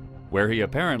west, where he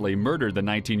apparently murdered the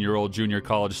 19-year-old junior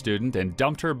college student and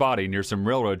dumped her body near some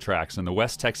railroad tracks in the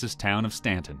West Texas town of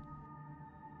Stanton.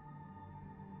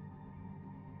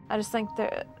 I just think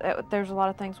that there's a lot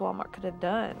of things Walmart could have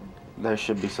done. There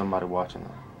should be somebody watching the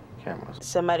cameras.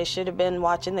 Somebody should have been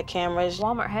watching the cameras.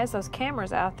 Walmart has those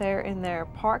cameras out there in their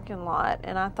parking lot,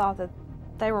 and I thought that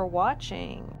they were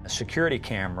watching. A security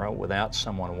camera without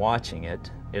someone watching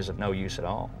it is of no use at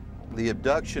all. The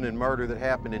abduction and murder that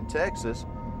happened in Texas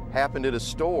happened at a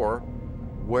store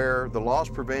where the loss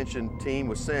prevention team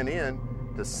was sent in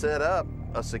to set up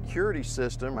a security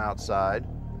system outside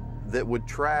that would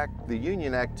track the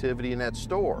union activity in that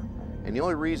store. And the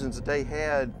only reasons that they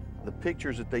had the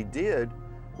pictures that they did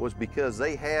was because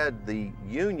they had the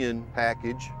union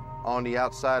package on the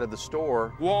outside of the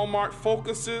store. Walmart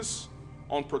focuses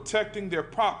on protecting their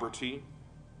property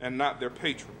and not their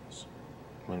patrons.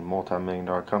 I mean,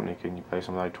 multi-million-dollar company, couldn't you pay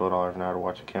somebody $12 an hour to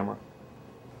watch a camera?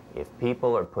 If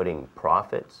people are putting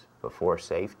profits before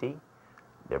safety,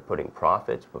 they're putting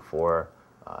profits before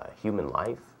human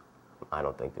life, I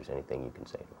don't think there's anything you can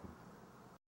say to them.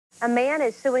 A man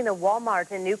is suing the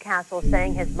Walmart in Newcastle,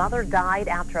 saying his mother died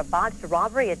after a botched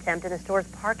robbery attempt in a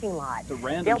store's parking lot. The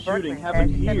random shooting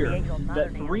happened here,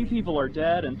 that 3 people are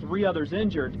dead and 3 others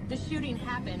injured. The shooting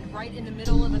happened right in the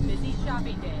middle of a busy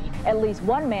shopping day. At least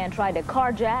one man tried to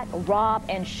carjack, rob,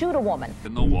 and shoot a woman.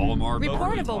 In the Walmart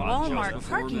Report of a Walmart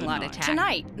parking lot attack.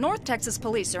 Tonight, North Texas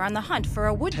police are on the hunt for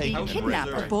a would-be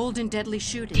kidnapper. A bold and deadly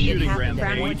shooting. Shooting It happened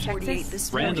ran in North Texas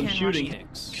this random weekend.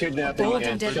 shooting. Bold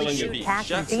and deadly shooting.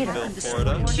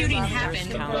 Florida. Shooting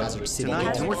happened.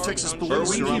 Tonight, North Texas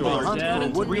police are on the hunt for a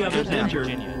would-be kidnapper.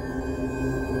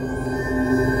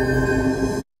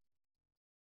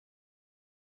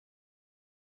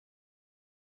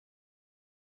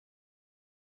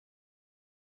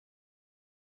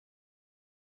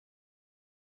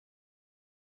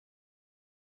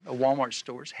 Walmart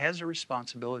stores has a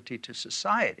responsibility to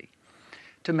society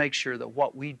to make sure that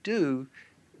what we do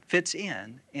fits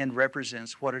in and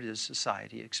represents what it is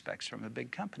society expects from a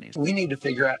big company. We need to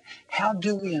figure out how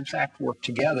do we in fact work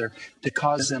together to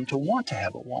cause them to want to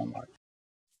have a Walmart.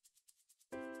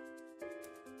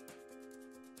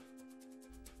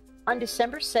 On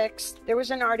December 6th, there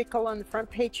was an article on the front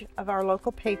page of our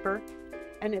local paper,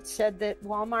 and it said that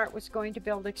Walmart was going to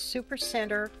build a super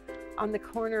center on the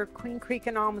corner of Queen Creek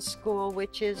and Alma School,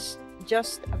 which is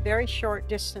just a very short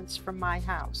distance from my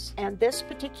house. And this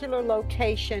particular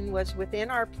location was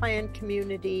within our planned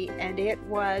community, and it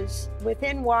was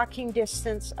within walking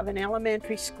distance of an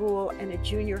elementary school and a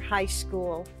junior high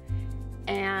school.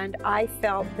 And I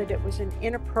felt that it was an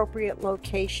inappropriate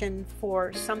location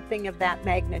for something of that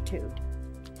magnitude.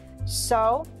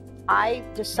 So I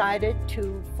decided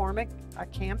to form a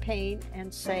campaign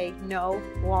and say no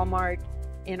Walmart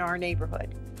in our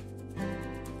neighborhood.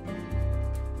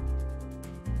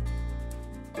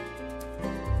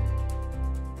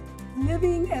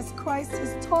 Living as Christ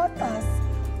has taught us,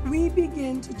 we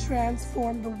begin to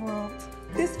transform the world.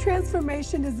 This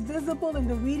transformation is visible in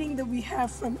the reading that we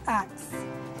have from Acts.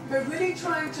 We're really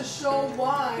trying to show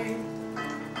why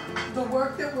the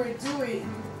work that we're doing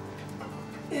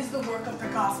is the work of the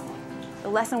gospel. The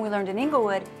lesson we learned in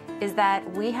Inglewood is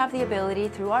that we have the ability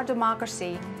through our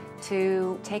democracy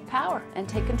to take power and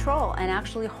take control and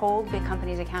actually hold big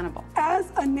companies accountable.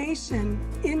 As a nation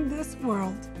in this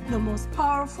world, the most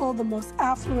powerful, the most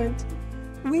affluent,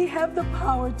 we have the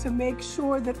power to make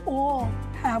sure that all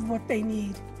have what they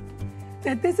need.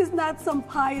 That this is not some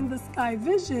pie-in-the-sky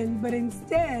vision, but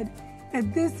instead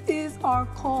that this is our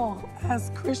call as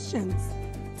Christians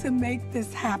to make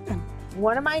this happen.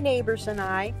 One of my neighbors and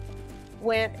I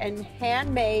went and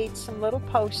handmade some little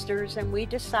posters, and we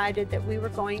decided that we were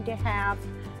going to have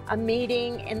a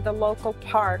meeting in the local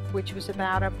park, which was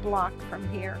about a block from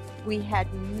here. We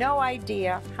had no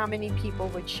idea how many people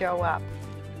would show up.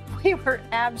 We were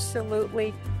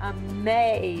absolutely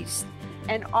amazed,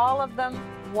 and all of them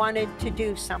wanted to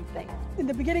do something. In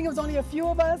the beginning, it was only a few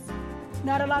of us.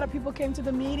 Not a lot of people came to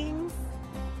the meetings.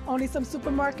 Only some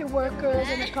supermarket workers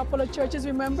and a couple of churches,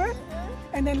 remember?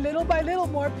 And then little by little,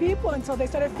 more people until they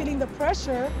started feeling the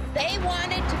pressure. They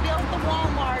wanted to build the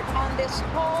Walmart on this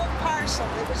whole parcel.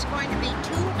 It was going to be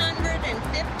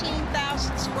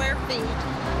 215,000 square feet,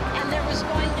 and there was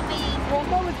going to be...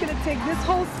 Walmart was going to take this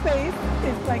whole space.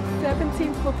 It's like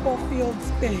 17 football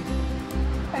fields big.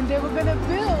 And they were going to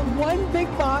build one big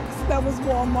box that was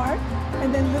Walmart,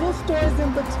 and then little stores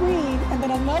in between, and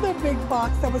then another big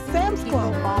box that was Sam's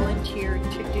Club. People volunteered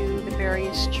to do the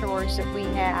various chores that we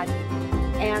had.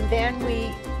 And then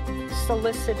we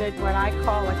solicited what I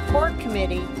call a core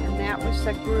committee, and that was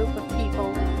a group of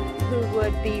people who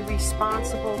would be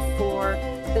responsible for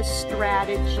the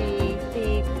strategy,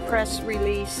 the press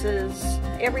releases,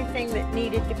 everything that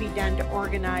needed to be done to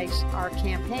organize our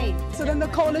campaign. So then the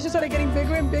coalition started getting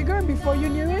bigger and bigger, and before you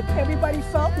knew it, everybody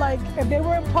felt like if they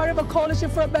weren't part of a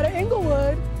coalition for a better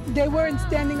Inglewood, they weren't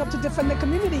standing up to defend the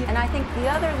community. And I think the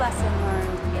other lesson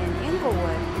learned in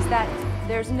Inglewood is that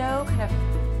there's no kind of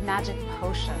magic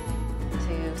potion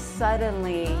to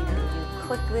suddenly, you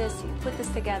click this, you put this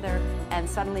together, and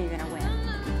suddenly you're going to win.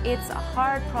 It's a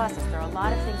hard process. There are a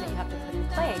lot of things that you have to put in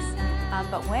place,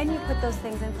 but when you put those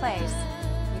things in place,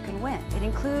 you can win. It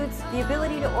includes the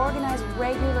ability to organize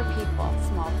regular people,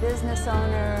 small business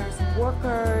owners,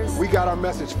 workers. We got our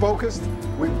message focused.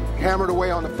 We hammered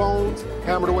away on the phones,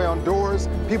 hammered away on doors.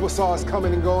 People saw us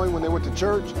coming and going when they went to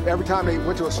church. Every time they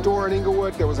went to a store in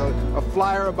Inglewood, there was a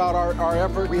flyer about our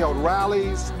effort. We held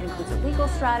rallies. It includes a legal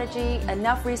strategy,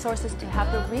 enough resources to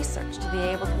have the research, to be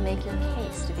able to make your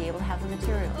case, to be able to have the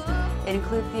materials. It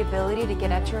includes the ability to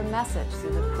get out your message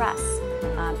through the press,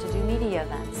 to do media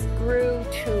events. Grew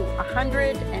to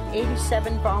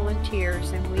 187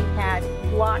 volunteers, and we had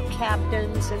block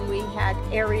captains and we had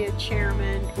area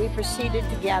chairmen. We proceeded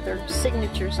to gather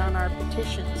signatures on our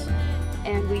petitions,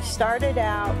 and we started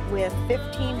out with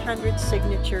 1,500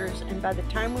 signatures, and by the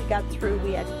time we got through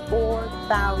we had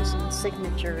 4,000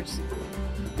 signatures,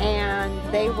 and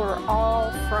they were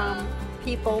all from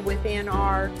people within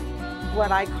our,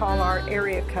 what I call our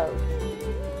area code,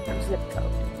 or zip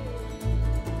code.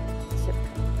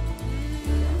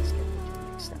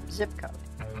 Zip code.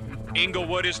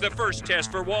 Inglewood is the first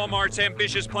test for Walmart's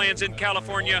ambitious plans in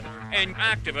California, and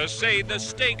activists say the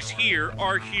stakes here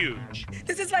are huge.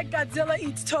 This is like Godzilla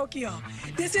eats Tokyo.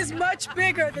 This is much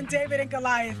bigger than David and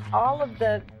Goliath. All of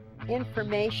the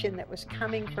information that was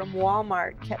coming from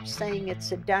Walmart kept saying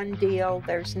it's a done deal.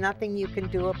 There's nothing you can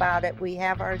do about it. We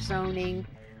have our zoning.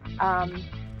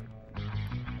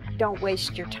 Don't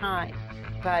waste your time.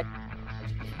 But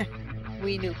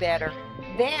we knew better.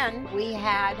 Then we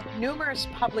had numerous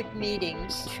public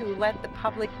meetings to let the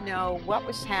public know what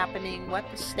was happening, what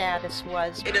the status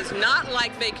was. It is not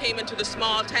like they came into the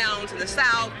small towns in the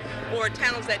South or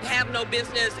towns that have no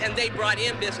business and they brought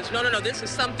in business. No, this is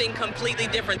something completely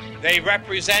different. They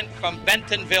represent from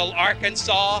Bentonville,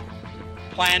 Arkansas,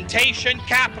 plantation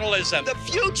capitalism. The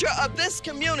future of this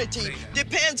community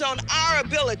depends on our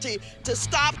ability to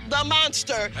stop the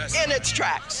monster in its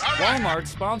tracks. Walmart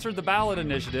sponsored the ballot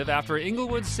initiative after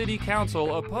Inglewood City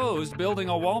Council opposed building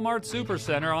a Walmart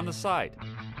Supercenter on the site.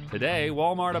 Today,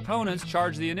 Walmart opponents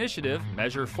charge the initiative,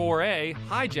 Measure 4A,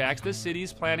 hijacks the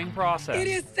city's planning process. It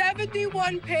is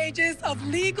 71 pages of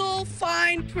legal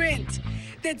fine print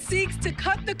that seeks to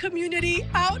cut the community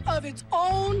out of its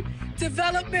own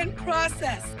development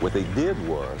process. What they did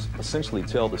was essentially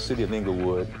tell the city of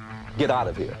Inglewood, get out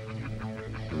of here.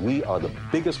 We are the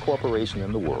biggest corporation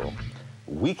in the world.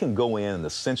 We can go in and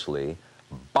essentially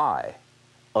buy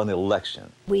an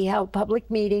election. We held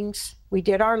public meetings. We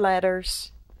did our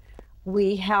letters.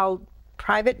 We held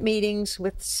private meetings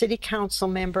with city council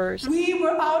members. We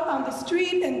were out on the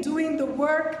street and doing the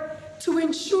work to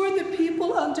ensure the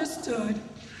people understood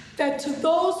that to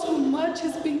those whom much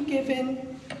has been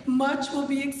given, much will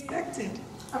be expected.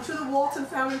 I'm sure the Walton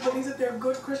family believes that they're a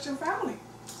good Christian family.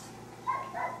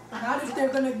 Not if they're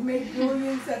going to make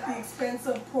billions at the expense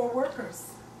of poor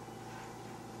workers.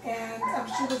 And I'm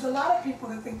sure there's a lot of people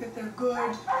that think that they're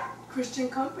good Christian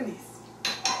companies.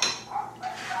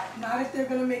 Not if they're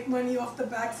going to make money off the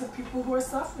backs of people who are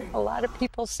suffering. A lot of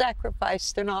people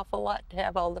sacrificed an awful lot to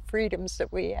have all the freedoms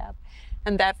that we have.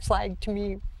 And that flag, to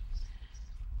me,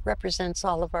 represents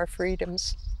all of our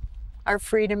freedoms. Our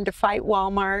freedom to fight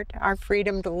Walmart, our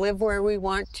freedom to live where we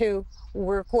want to,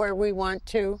 work where we want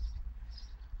to,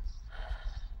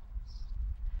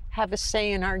 have a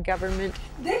say in our government.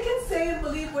 They can say and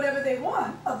believe whatever they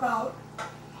want about,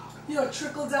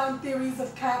 trickle-down theories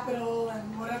of capital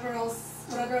and whatever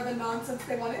other nonsense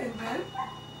they want to invent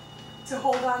to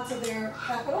hold on to their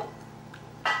capital.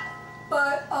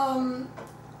 But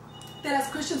then as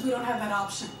Christians, we don't have that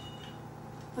option.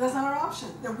 But that's not our option,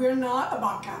 that we're not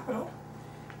about capital,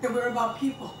 that we're about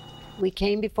people. We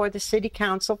came before the city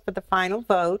council for the final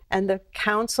vote, and the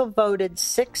council voted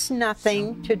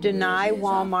 6-0 to deny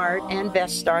Walmart and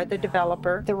Vestar, the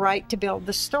developer, the right to build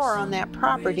the store on that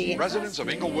property. Residents of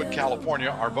Inglewood, California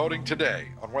are voting today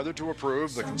on whether to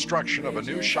approve the construction of a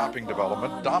new shopping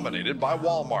development dominated by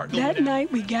Walmart. That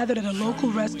night, we gathered at a local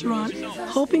restaurant,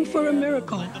 hoping for a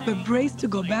miracle, but braced to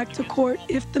go back to court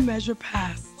if the measure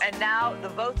passed. And now the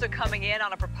votes are coming in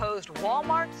on a proposed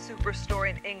Walmart superstore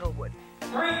in Inglewood.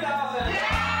 3,000.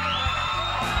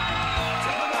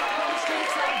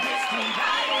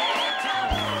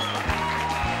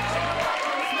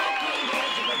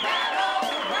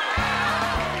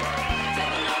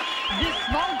 This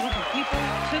small group of people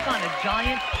took on a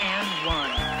giant and won.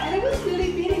 And it was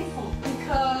really meaningful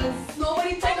because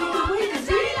nobody thought we could win because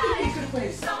we didn't think we could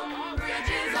win.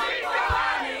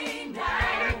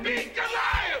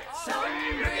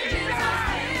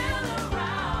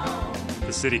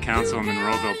 The City Council in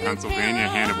Monroeville, Pennsylvania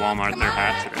handed Walmart their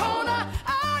hat today.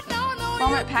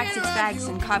 Walmart packed its bags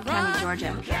in Cobb County,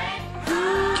 Georgia.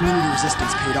 Community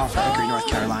resistance paid off for Hickory, North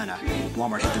Carolina.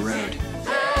 Walmart hit the road.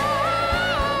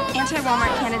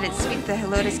 Anti-Walmart candidates sweep the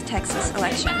Helotes, Texas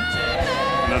election.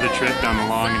 Another trip down the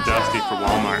long and dusty for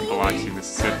Walmart in Biloxi,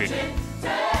 Mississippi.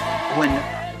 When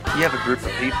you have a group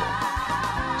of people,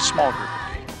 a small group of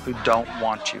people, who don't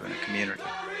want you in a community,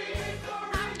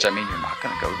 does that mean you're not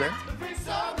going to go there?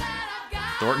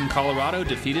 Thornton, Colorado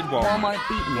defeated Walmart.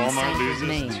 Walmart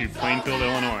loses to Plainfield,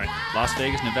 Illinois. Las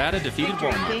Vegas, Nevada defeated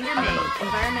Walmart.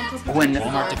 When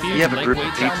Walmart defeated you have a group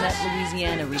of people,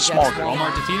 small group,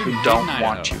 Walmart defeated who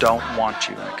don't want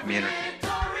you in a community.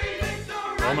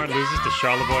 Walmart loses to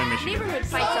Charlevoix, Michigan. Neighborhood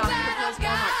fights off proposed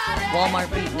Walmart. Walmart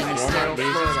beaten in Walmart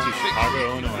loses to Chicago,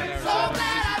 Illinois.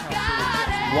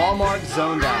 Walmart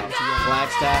zoned out.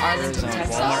 Flagstaff, Arlington, Arizona.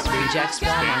 Texas. Walmart rejects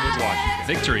Stanwood, Washington.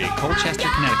 Victory, Colchester,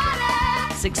 Connecticut.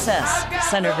 Success,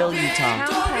 Centerville, Utah.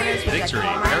 Victory,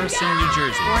 Harrison, New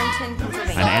Jersey. Warrenton,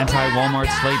 Pennsylvania. An anti-Walmart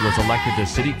slate was elected to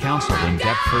City Council in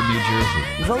Deptford, New Jersey.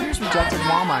 Voters rejected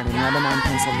Walmart in Lebanon,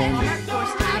 Pennsylvania.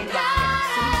 Forced to pay health care.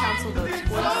 City Council votes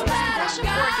 46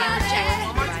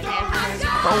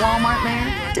 For Walmart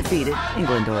mayor, defeated in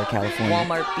Glendora, California.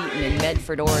 Walmart beaten in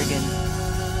Medford, Oregon.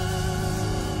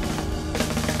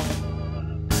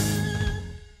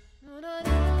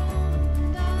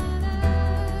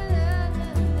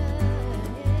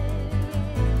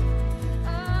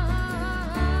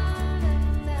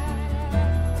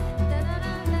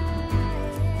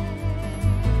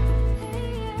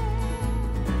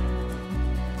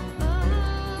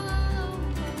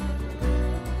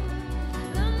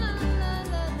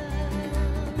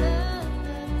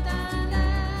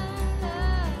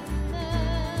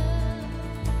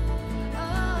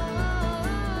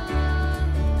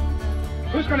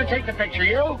 Who's going to take the picture,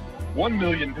 you? 1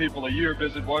 million people a year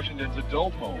visit Washington's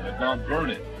adult home at Mount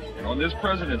Vernon. And on this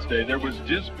President's Day, there was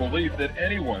disbelief that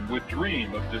anyone would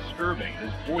dream of disturbing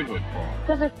his boyhood farm.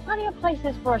 Because there's plenty of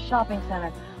places for a shopping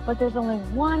center, but there's only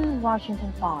one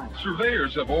Washington farm.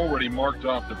 Surveyors have already marked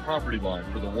off the property line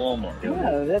for the Walmart.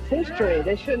 No, that's history.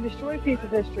 They shouldn't destroy a piece of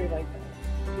history like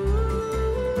that.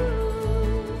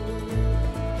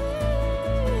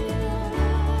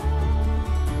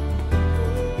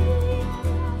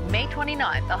 May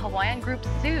 29th, a Hawaiian group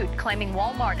sued, claiming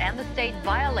Walmart and the state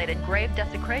violated grave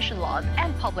desecration laws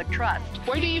and public trust.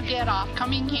 Where do you get off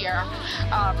coming here,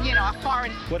 a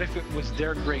foreign... What if it was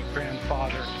their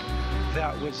great-grandfather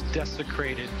that was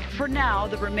desecrated? For now,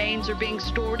 the remains are being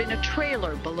stored in a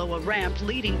trailer below a ramp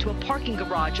leading to a parking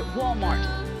garage at Walmart.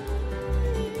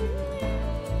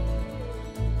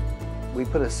 We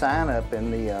put a sign up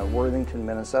in the Worthington,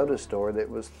 Minnesota store that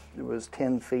was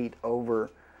 10 feet over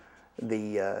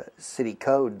the city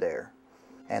code there,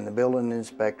 and the building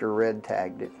inspector red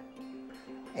tagged it.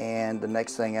 And the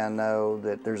next thing I know,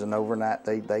 that there's an overnight,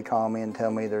 they call me and tell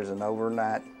me there's an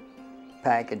overnight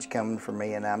package coming for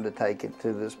me and I'm to take it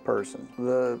to this person.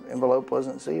 The envelope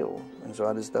wasn't sealed, and so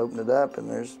I just opened it up and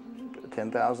there's a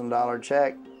 $10,000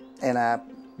 check, and I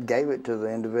gave it to the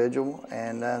individual,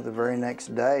 and the very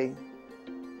next day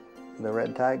the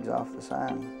red tag's off the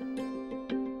sign.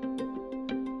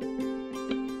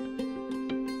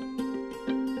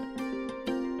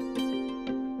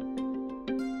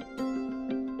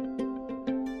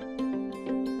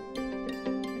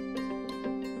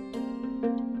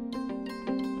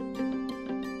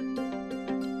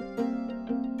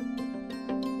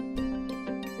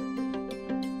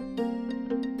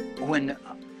 When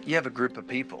you have a group of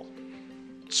people,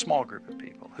 small group of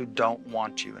people, who don't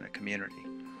want you in a community,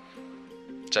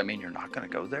 does that mean you're not going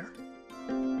to go there?